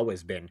course it's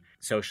always been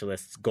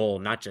socialists' goal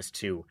not just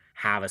to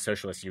have a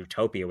socialist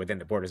utopia within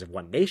the borders of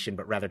one nation,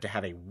 but rather to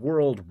have a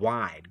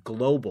worldwide,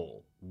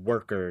 global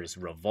workers'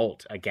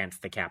 revolt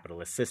against the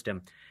capitalist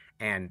system.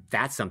 And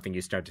that's something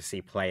you start to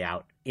see play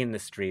out in the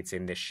streets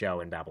in this show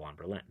in Babylon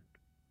Berlin.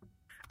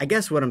 I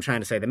guess what I'm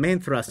trying to say, the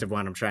main thrust of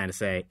what I'm trying to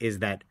say is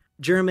that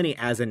Germany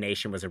as a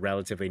nation was a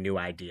relatively new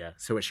idea,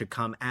 so it should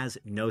come as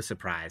no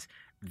surprise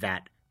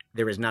that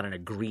there is not an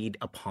agreed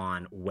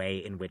upon way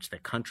in which the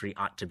country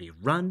ought to be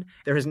run.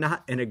 There is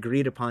not an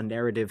agreed upon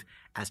narrative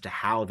as to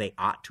how they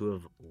ought to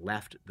have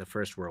left the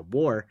First World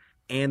War,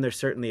 and there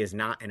certainly is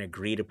not an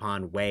agreed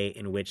upon way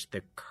in which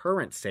the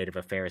current state of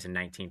affairs in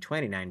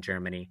 1929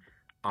 Germany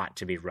ought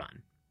to be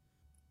run.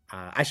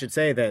 I should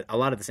say that a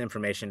lot of this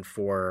information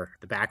for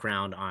the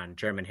background on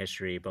German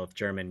history, both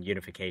German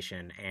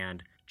unification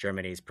and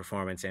Germany's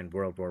performance in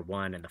World War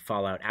I and the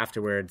fallout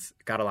afterwards,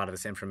 got a lot of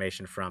this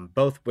information from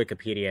both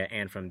Wikipedia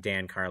and from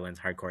Dan Carlin's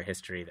Hardcore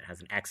History that has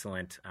an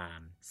excellent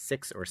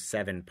 6 or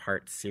 7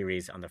 part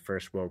series on the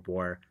First World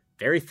War.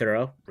 Very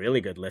thorough,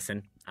 really good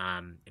listen.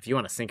 If you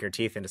want to sink your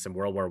teeth into some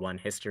World War I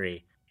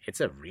history,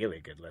 it's a really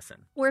good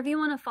listen. Or if you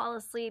want to fall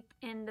asleep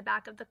in the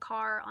back of the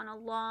car on a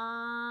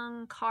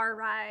long car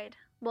ride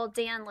while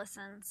Dan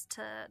listens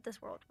to this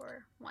World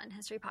War I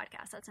history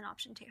podcast, that's an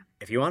option too.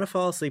 If you want to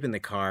fall asleep in the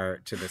car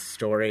to the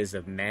stories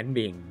of men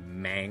being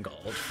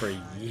mangled for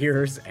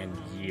years and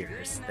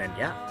years, then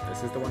yeah,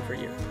 this is the one for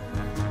you.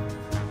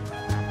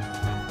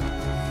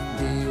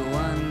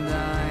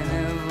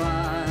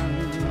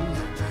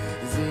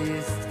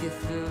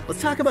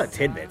 Let's talk about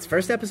tidbits.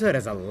 First episode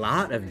has a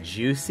lot of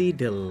juicy,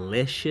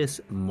 delicious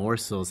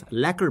morsels.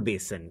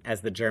 Leckerbissen, as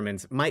the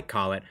Germans might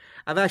call it.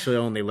 I've actually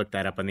only looked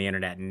that up on the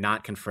internet and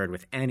not conferred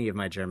with any of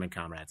my German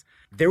comrades.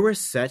 There were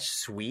such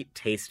sweet,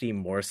 tasty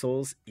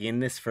morsels in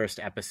this first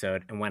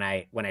episode. And when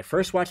I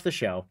first watched the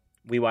show,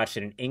 we watched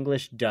it in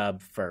English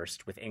dub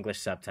first with English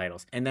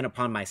subtitles. And then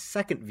upon my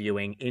second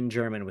viewing in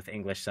German with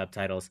English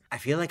subtitles, I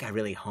feel like I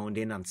really honed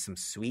in on some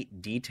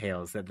sweet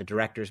details that the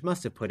directors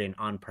must have put in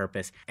on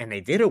purpose. And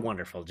they did a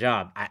wonderful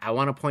job. I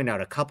want to point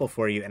out a couple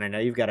for you, and I know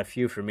you've got a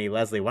few for me.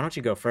 Leslie, why don't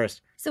you go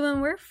first? So when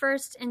we're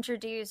first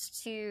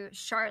introduced to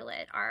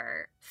Charlotte,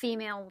 our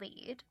female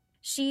lead,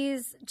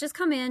 she's just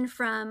come in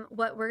from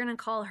what we're going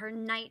to call her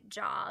night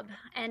job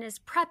and is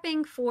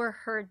prepping for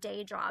her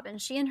day job.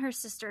 And she and her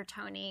sister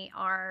Tony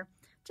are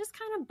just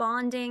kind of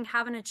bonding,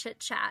 having a chit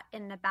chat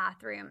in the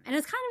bathroom. And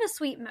it's kind of a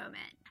sweet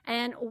moment.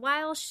 And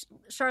while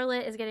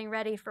Charlotte is getting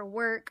ready for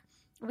work,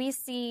 we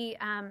see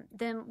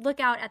them look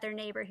out at their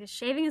neighbor who's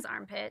shaving his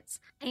armpits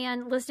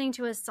and listening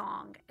to a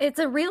song. It's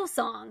a real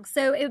song,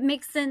 so it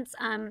makes sense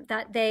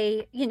that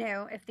they,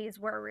 if these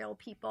were real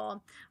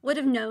people, would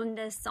have known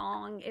this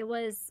song. It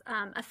was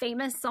a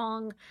famous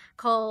song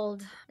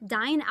called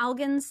Dein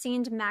Augen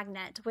sind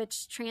Magnet,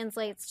 which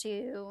translates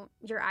to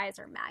Your Eyes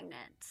Are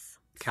Magnets.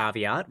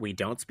 Caveat, we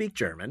don't speak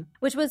German.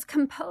 Which was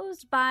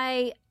composed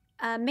by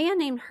a man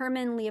named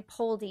Hermann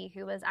Leopoldi,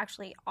 who was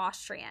actually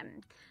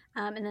Austrian.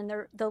 And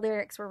then the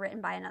lyrics were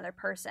written by another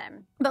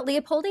person. But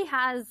Leopoldi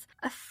has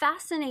a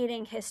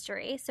fascinating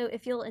history. So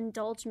if you'll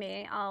indulge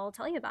me, I'll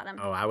tell you about him.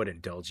 Oh, I would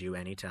indulge you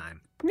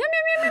anytime. Meow,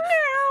 meow, meow,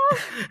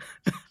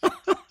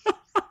 meow.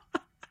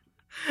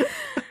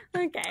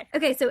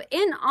 Okay, so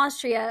in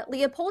Austria,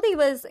 Leopoldi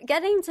was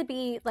getting to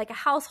be like a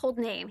household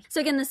name. So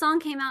again, the song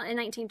came out in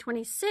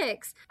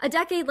 1926. A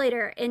decade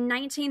later, in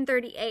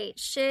 1938,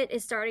 shit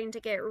is starting to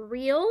get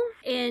real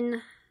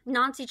in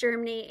Nazi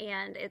Germany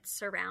and its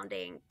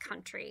surrounding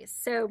countries.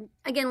 So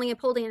again,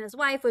 Leopoldi and his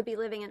wife would be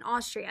living in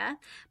Austria,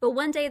 but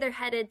one day they're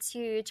headed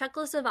to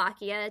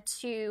Czechoslovakia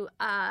to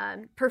a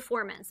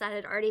performance that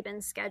had already been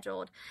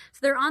scheduled. So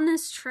they're on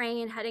this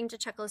train heading to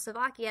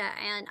Czechoslovakia,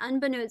 and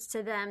unbeknownst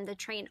to them, the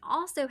train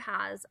also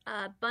has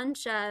a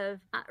bunch of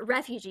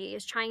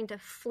refugees trying to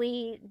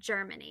flee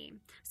Germany.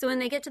 So when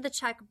they get to the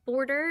Czech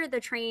border, the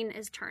train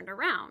is turned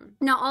around.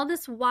 Now, all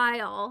this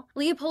while,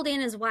 Leopoldi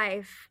and his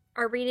wife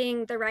are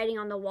reading the writing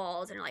on the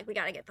walls and are like, we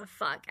got to get the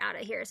fuck out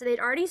of here. So they'd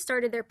already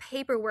started their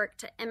paperwork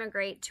to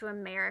immigrate to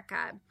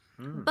America.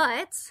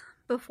 But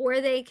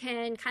before they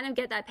can kind of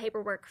get that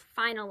paperwork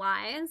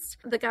finalized,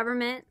 the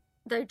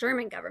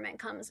German government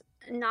comes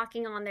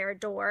knocking on their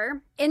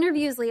door,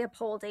 interviews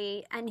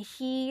Leopoldi, and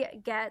he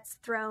gets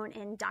thrown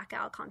in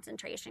Dachau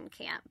concentration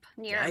camp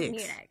near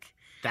Munich.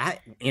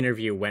 That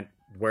interview went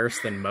worse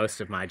than most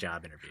of my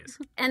job interviews.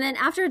 And then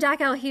after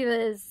Dachau, he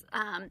was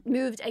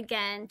moved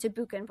again to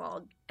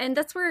Buchenwald. And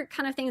that's where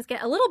kind of things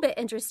get a little bit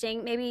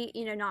interesting. Maybe,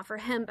 not for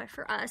him, but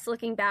for us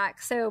looking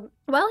back. So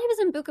while he was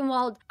in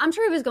Buchenwald, I'm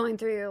sure he was going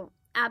through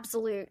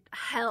absolute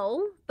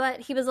hell,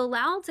 but he was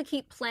allowed to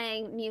keep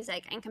playing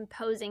music and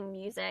composing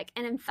music.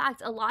 And in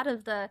fact, a lot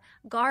of the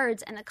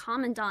guards and the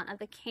commandant of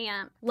the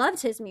camp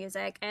loved his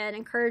music and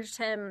encouraged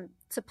him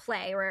to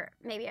play, or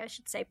maybe I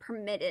should say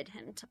permitted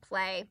him to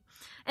play.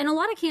 And a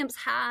lot of camps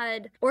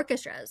had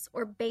orchestras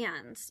or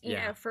bands, you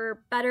know,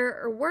 for better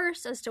or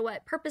worse as to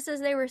what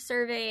purposes they were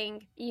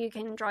serving. You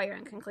can draw your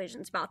own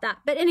conclusions about that.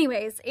 But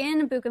anyways,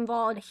 in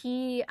Buchenwald,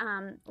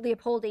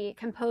 Leopoldi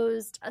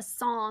composed a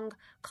song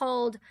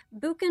called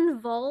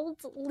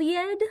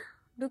Buchenwaldlied.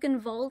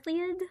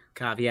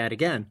 Caveat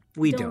again,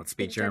 we don't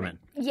speak German.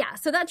 Yeah,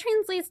 so that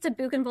translates to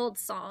Buchenwald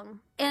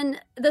song.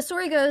 And the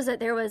story goes that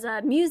there was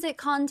a music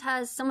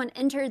contest. Someone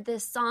entered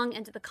this song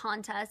into the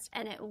contest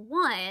and it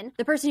won.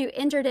 The person who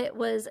entered it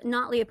was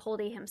not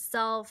Leopoldi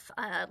himself,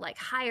 like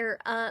higher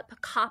up,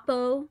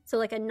 capo, so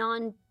like a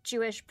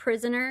non-Jewish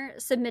prisoner,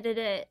 submitted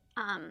it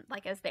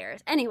like as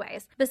theirs.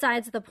 Anyways,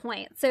 besides the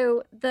point.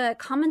 So the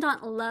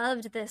commandant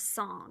loved this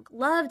song.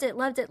 Loved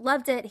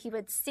it. He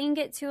would sing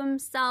it to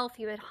himself.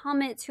 He would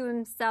hum it to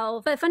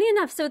himself. But funny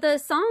enough, so the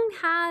song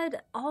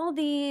had all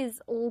these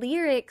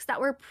lyrics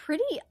that were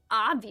pretty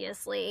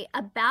obviously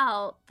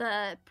about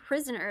the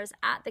prisoners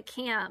at the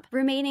camp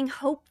remaining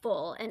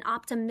hopeful and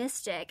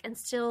optimistic and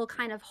still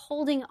kind of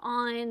holding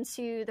on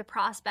to the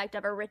prospect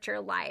of a richer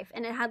life.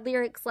 And it had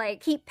lyrics like,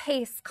 "Keep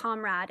pace,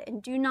 comrade,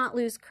 and do not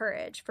lose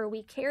courage, for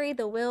we carry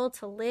the will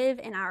to live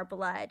in our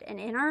blood, and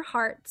in our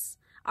heart's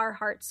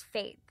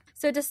faith."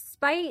 So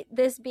despite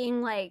this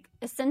being like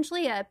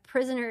essentially a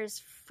prisoner's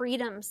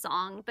freedom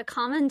song, the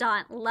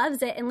commandant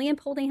loves it. And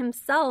Leopoldi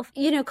himself,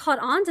 caught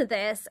on to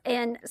this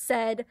and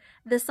said,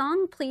 the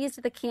song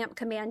pleased the camp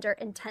commander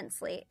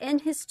intensely. In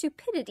his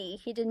stupidity,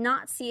 he did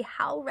not see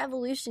how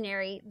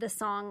revolutionary the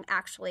song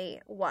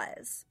actually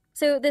was.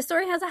 So the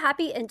story has a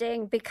happy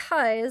ending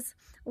because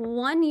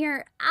 1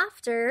 year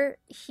after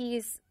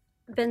he's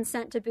been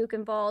sent to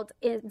Buchenwald,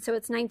 so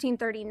it's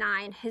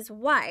 1939, his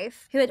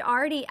wife, who had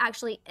already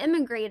actually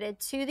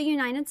immigrated to the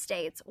United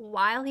States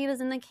while he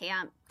was in the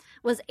camp,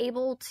 was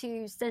able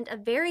to send a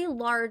very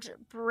large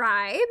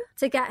bribe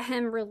to get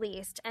him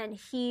released, and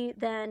he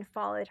then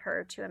followed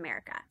her to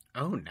America.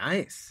 Oh,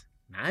 nice.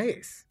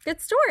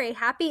 Good story.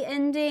 Happy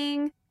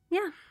ending.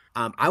 Yeah.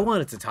 I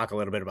wanted to talk a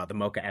little bit about the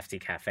Mocha FT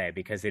Cafe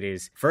because it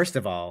is, first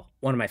of all,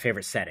 one of my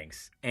favorite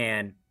settings,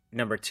 and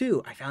number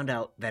two, I found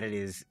out that it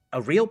is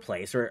a real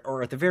place,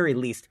 or at the very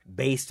least,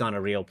 based on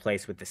a real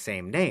place with the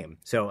same name.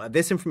 So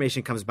this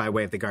information comes by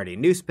way of the Guardian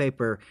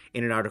newspaper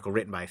in an article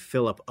written by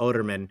Philip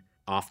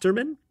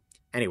Ofterman?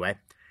 Anyway.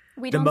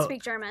 We don't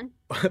speak German.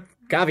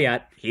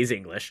 Caveat, he's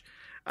English.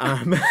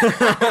 Oh,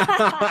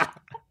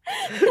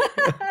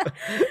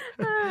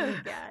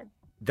 God.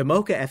 The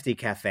Mocha FT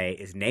Cafe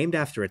is named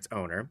after its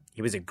owner.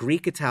 He was a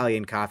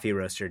Greek-Italian coffee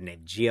roaster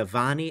named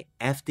Giovanni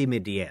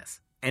Efthymides.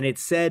 And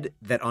it's said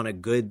that on a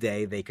good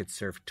day, they could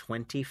serve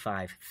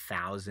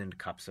 25,000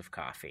 cups of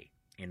coffee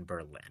in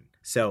Berlin.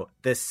 So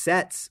the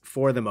sets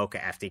for the Mocha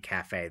FT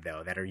Cafe,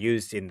 though, that are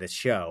used in the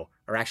show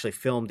are actually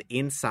filmed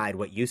inside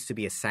what used to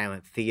be a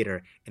silent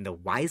theater in the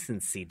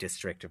Weissensee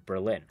district of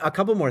Berlin. A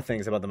couple more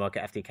things about the Mocha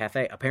FT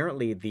Cafe.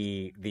 Apparently,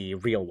 the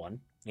real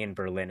one in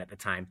Berlin at the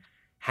time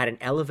had an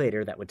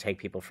elevator that would take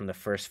people from the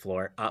first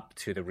floor up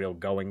to the real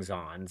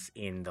goings-ons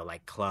in the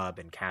club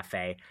and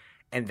cafe.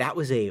 And that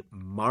was a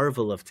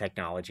marvel of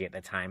technology at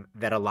the time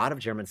that a lot of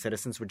German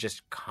citizens would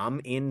just come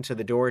into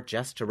the door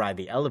just to ride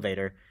the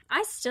elevator.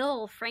 I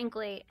still,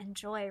 frankly,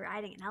 enjoy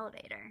riding an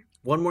elevator.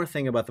 One more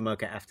thing about the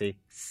Mocha FD.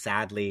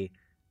 Sadly,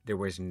 there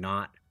was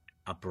not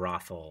a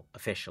brothel,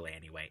 officially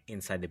anyway,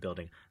 inside the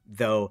building,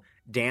 though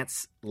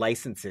dance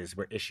licenses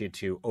were issued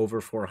to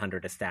over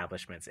 400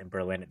 establishments in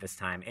Berlin at this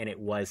time. And it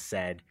was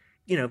said,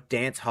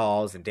 dance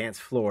halls and dance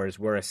floors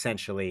were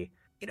essentially,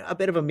 a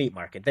bit of a meat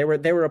market. They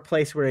were a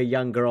place where a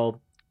young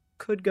girl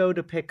could go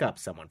to pick up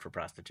someone for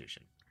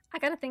prostitution. I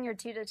got a thing or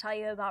two to tell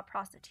you about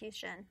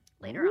prostitution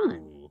later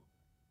on.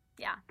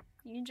 Yeah,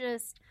 you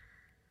just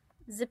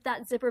zip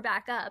that zipper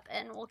back up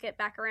and we'll get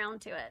back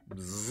around to it.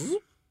 Bzzz.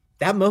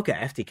 That Mocha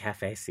FD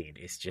Cafe scene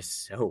is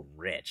just so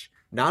rich.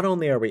 Not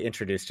only are we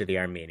introduced to the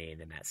Armenian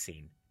in that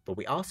scene, but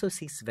we also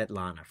see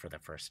Svetlana for the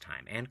first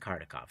time, and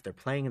Kardakov. They're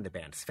playing in the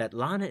band.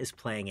 Svetlana is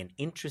playing an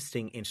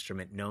interesting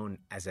instrument known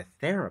as a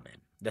theremin.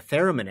 The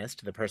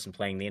thereminist, the person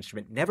playing the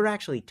instrument, never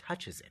actually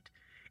touches it.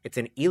 It's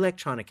an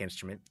electronic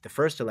instrument, the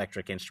first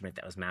electric instrument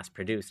that was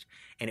mass-produced,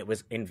 and it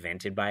was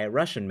invented by a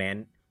Russian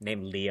man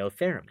named Leo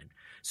Theremin.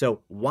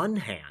 So one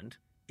hand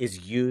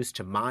is used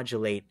to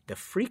modulate the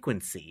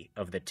frequency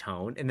of the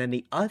tone, and then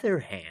the other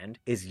hand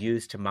is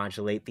used to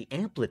modulate the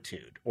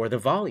amplitude or the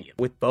volume.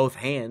 With both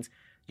hands,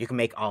 you can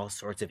make all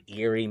sorts of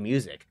eerie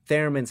music.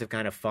 Theremins have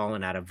kind of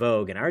fallen out of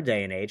vogue in our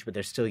day and age, but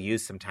they're still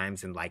used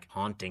sometimes in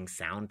haunting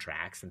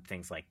soundtracks and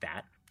things like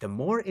that. The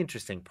more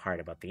interesting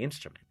part about the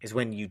instrument is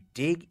when you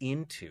dig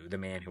into the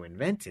man who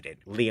invented it,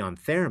 Leon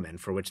Theremin,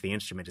 for which the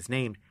instrument is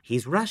named,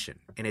 he's Russian,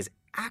 and his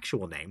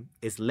actual name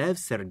is Lev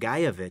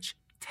Sergeyevich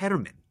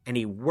Termin. And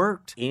he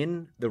worked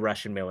in the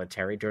Russian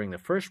military during the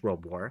First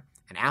World War,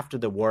 and after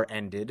the war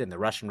ended and the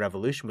Russian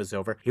Revolution was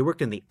over, he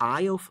worked in the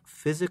Iov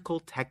Physical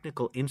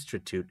Technical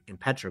Institute in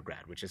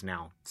Petrograd, which is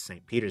now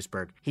St.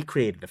 Petersburg. He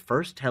created the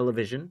first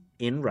television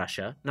in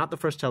Russia, not the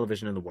first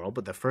television in the world,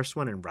 but the first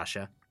one in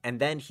Russia, and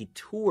then he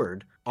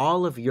toured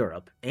all of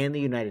Europe and the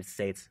United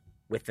States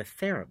with the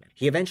theremin.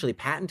 He eventually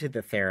patented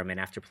the theremin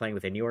after playing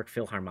with the New York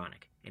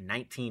Philharmonic in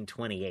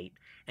 1928,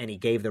 and he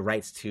gave the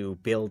rights to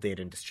build it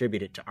and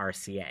distribute it to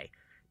RCA.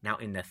 Now,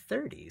 in the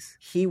 30s,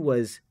 he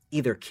was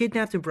either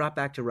kidnapped and brought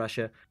back to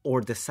Russia or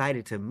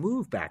decided to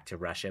move back to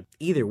Russia.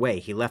 Either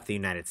way, he left the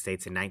United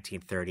States in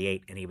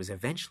 1938, and he was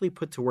eventually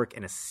put to work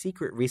in a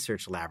secret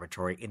research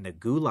laboratory in the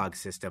Gulag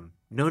system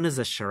known as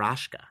a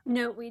Sharashka.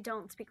 No, we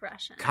don't speak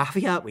Russian.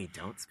 Caveat, we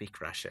don't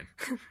speak Russian.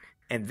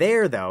 And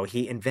there, though,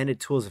 he invented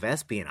tools of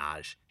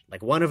espionage.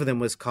 One of them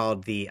was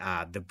called the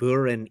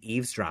Burin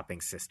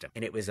eavesdropping system,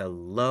 and it was a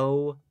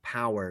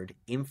low-powered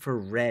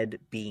infrared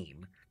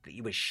beam that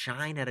you would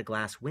shine at a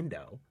glass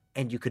window,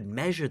 and you could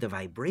measure the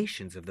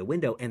vibrations of the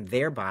window and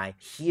thereby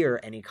hear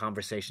any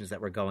conversations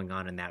that were going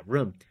on in that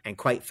room. And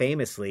quite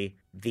famously,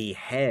 the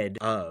head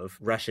of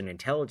Russian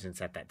intelligence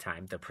at that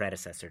time, the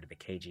predecessor to the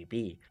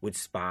KGB, would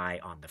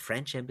spy on the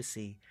French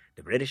embassy,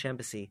 the British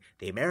embassy,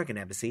 the American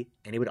embassy,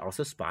 and he would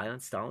also spy on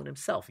Stalin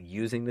himself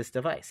using this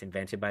device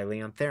invented by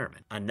Leon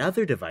Theremin.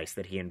 Another device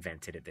that he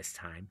invented at this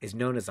time is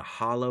known as a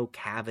hollow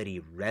cavity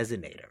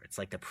resonator. It's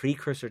like the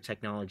precursor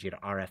technology to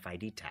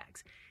RFID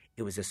tags.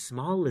 It was a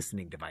small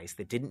listening device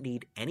that didn't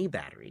need any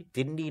battery,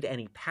 didn't need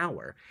any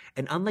power,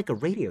 and unlike a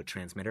radio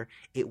transmitter,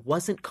 it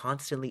wasn't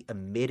constantly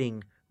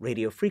emitting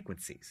radio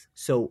frequencies.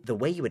 So the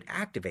way you would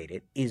activate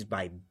it is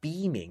by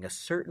beaming a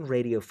certain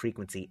radio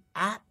frequency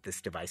at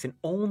this device, and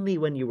only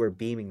when you were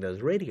beaming those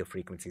radio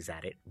frequencies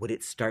at it would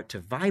it start to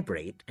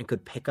vibrate and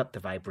could pick up the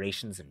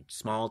vibrations and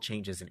small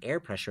changes in air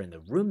pressure in the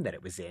room that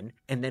it was in,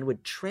 and then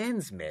would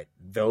transmit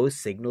those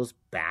signals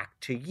back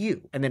to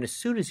you. And then as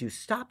soon as you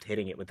stopped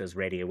hitting it with those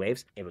radio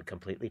waves, it would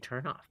completely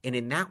turn off. And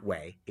in that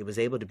way, it was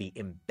able to be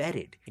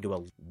embedded into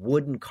a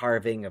wooden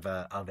carving of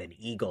an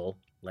eagle,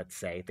 let's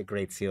say, the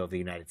Great Seal of the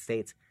United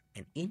States,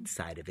 and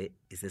inside of it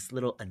is this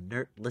little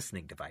inert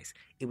listening device.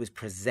 It was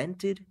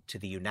presented to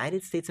the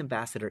United States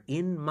ambassador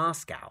in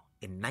Moscow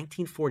in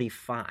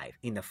 1945,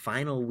 in the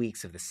final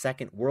weeks of the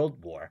Second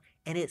World War,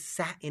 and it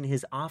sat in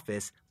his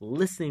office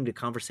listening to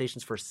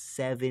conversations for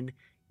 7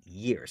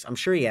 years. I'm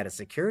sure he had a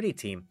security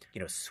team,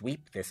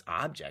 sweep this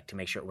object to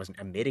make sure it wasn't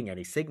emitting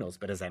any signals.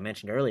 But as I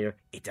mentioned earlier,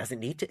 it doesn't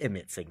need to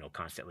emit signal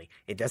constantly.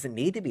 It doesn't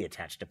need to be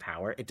attached to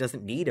power. It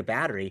doesn't need a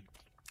battery.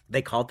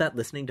 They called that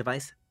listening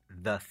device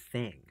the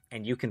Thing.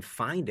 And you can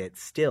find it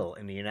still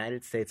in the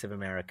United States of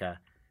America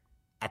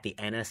at the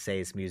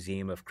NSA's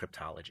Museum of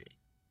Cryptology.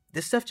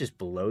 This stuff just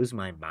blows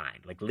my mind.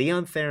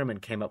 Leon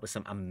Theremin came up with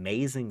some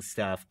amazing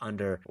stuff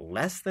under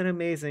less than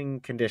amazing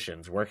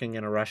conditions working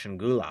in a Russian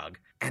gulag.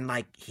 And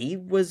he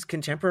was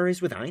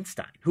contemporaries with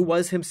Einstein, who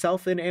was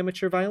himself an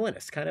amateur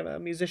violinist, kind of a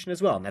musician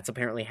as well. And that's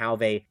apparently how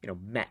they,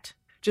 met.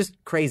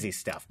 Just crazy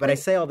stuff. But I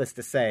say all this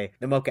to say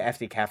the Mocha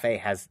FD Cafe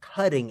has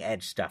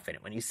cutting-edge stuff in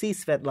it. When you see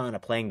Svetlana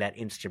playing that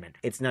instrument,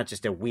 it's not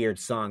just a weird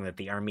song that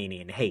the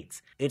Armenian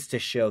hates. It's to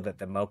show that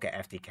the Mocha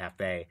FD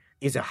Cafe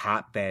is a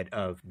hotbed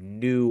of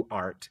new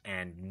art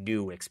and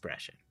new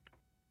expression.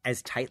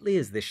 As tightly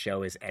as this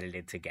show is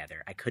edited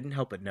together, I couldn't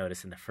help but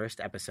notice in the first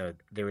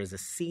episode there is a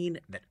scene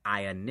that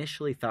I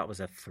initially thought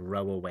was a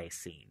throwaway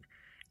scene.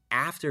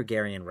 After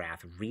Garion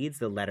Rath reads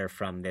the letter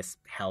from this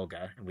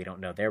Helga, and we don't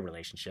know their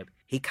relationship,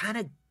 he kind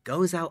of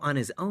goes out on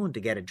his own to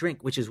get a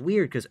drink, which is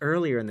weird because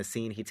earlier in the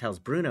scene he tells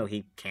Bruno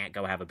he can't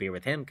go have a beer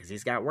with him because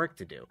he's got work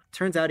to do.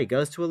 Turns out he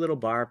goes to a little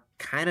bar,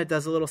 kind of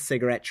does a little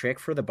cigarette trick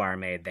for the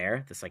barmaid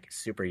there, this like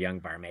super young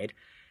barmaid.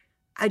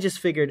 I just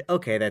figured,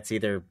 okay, that's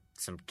either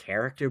some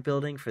character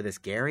building for this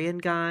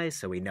Garion guy,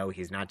 so we know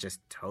he's not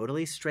just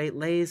totally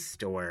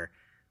straight-laced, or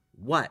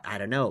what, I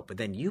don't know. But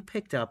then you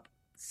picked up,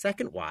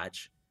 second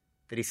watch,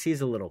 that he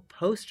sees a little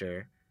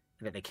poster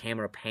that the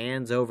camera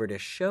pans over to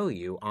show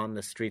you on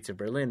the streets of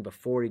Berlin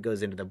before he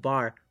goes into the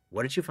bar.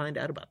 What did you find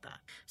out about that?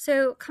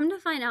 So come to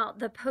find out,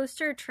 the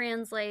poster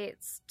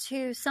translates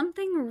to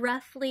something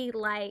roughly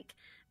like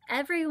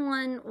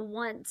everyone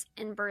once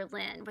in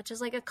Berlin, which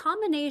is like a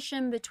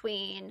combination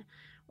between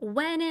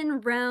when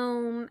in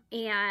Rome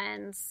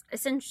and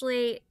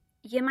essentially,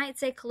 you might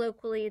say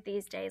colloquially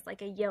these days,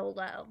 like a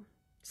YOLO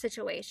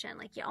situation.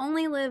 Like you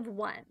only live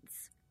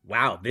once.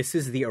 Wow, this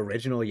is the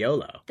original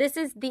YOLO. This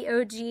is the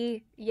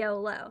OG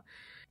YOLO.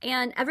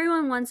 And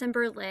everyone once in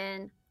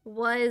Berlin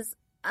was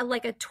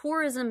like a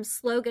tourism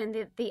slogan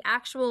that the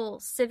actual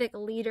civic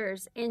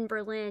leaders in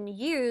Berlin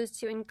used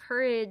to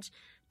encourage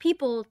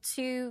people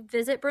to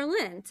visit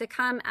Berlin, to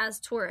come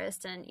as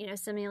tourists and,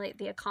 stimulate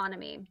the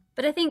economy.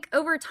 But I think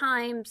over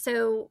time,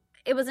 so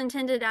it was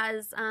intended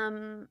as,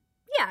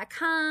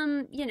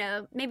 come,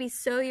 maybe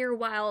sow your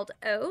wild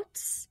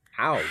oats.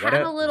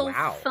 Have a little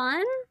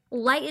fun,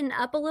 lighten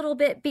up a little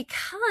bit,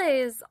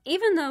 because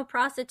even though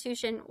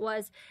prostitution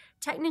was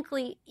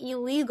technically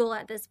illegal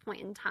at this point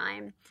in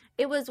time,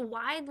 it was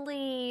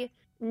widely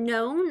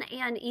known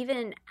and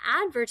even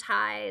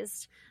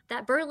advertised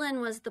that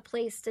Berlin was the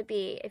place to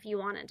be if you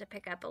wanted to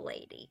pick up a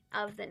lady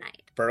of the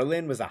night.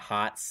 Berlin was a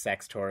hot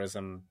sex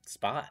tourism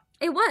spot.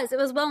 It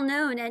was well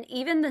known, and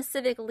even the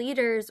civic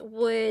leaders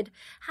would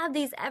have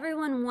these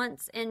everyone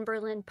once in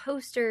Berlin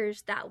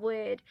posters that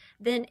would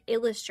then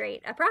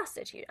illustrate a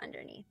prostitute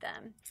underneath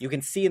them. You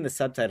can see in the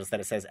subtitles that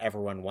it says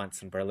everyone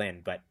once in Berlin,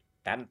 but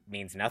that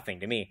means nothing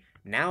to me.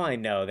 Now I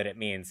know that it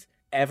means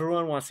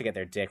everyone wants to get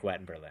their dick wet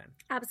in Berlin.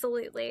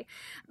 Absolutely.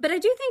 But I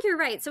do think you're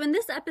right. So in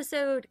this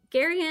episode,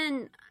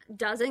 Garion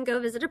doesn't go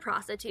visit a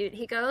prostitute.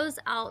 He goes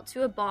out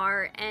to a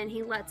bar and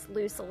he lets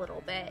loose a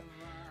little bit,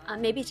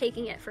 maybe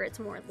taking it for its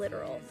more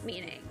literal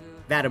meaning.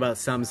 That about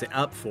sums it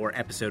up for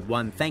episode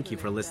 1. Thank you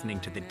for listening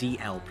to the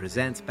DL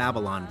Presents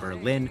Babylon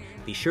Berlin.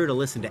 Be sure to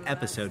listen to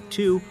episode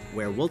 2,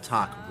 where we'll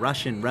talk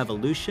Russian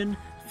Revolution,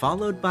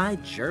 followed by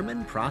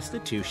German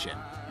prostitution.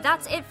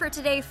 That's it for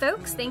today,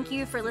 folks. Thank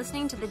you for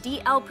listening to the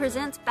DL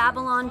Presents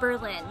Babylon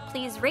Berlin.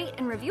 Please rate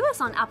and review us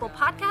on Apple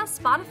Podcasts,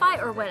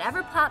 Spotify, or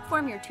whatever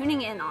platform you're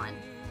tuning in on.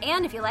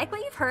 And if you like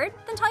what you've heard,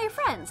 then tell your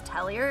friends,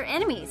 tell your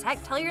enemies,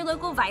 heck, tell your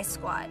local Vice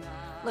Squad.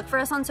 Look for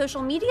us on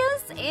social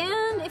medias,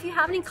 and if you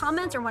have any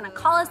comments or want to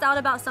call us out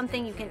about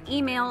something, you can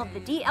email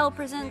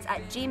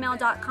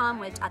thedlpresents@gmail.com,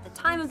 which at the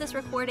time of this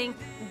recording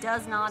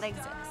does not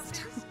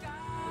exist.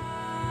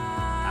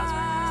 That was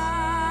right.